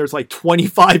 episodes when there's like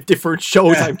 25 different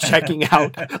shows I'm checking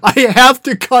out. I have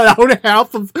to cut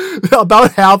out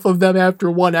about half of them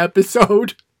after 1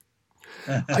 episode.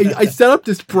 I set up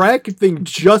this bracket thing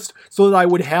just so that I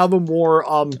would have a more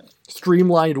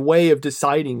streamlined way of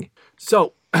deciding.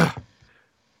 So,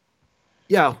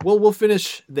 yeah, we'll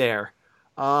finish there.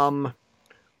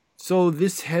 So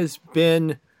this has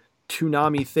been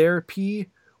Toonami Therapy.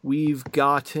 We've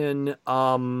gotten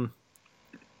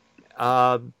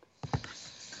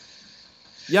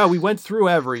we went through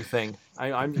everything.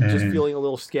 I'm just feeling a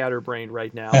little scatterbrained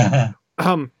right now.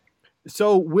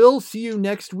 So we'll see you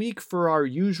next week for our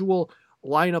usual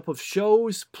lineup of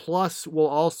shows. Plus, we'll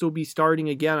also be starting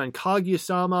again on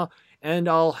Kaguya-sama, and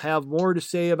I'll have more to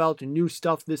say about the new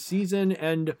stuff this season,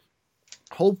 and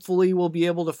hopefully we'll be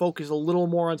able to focus a little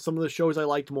more on some of the shows I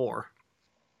liked more.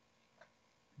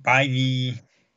 Bye.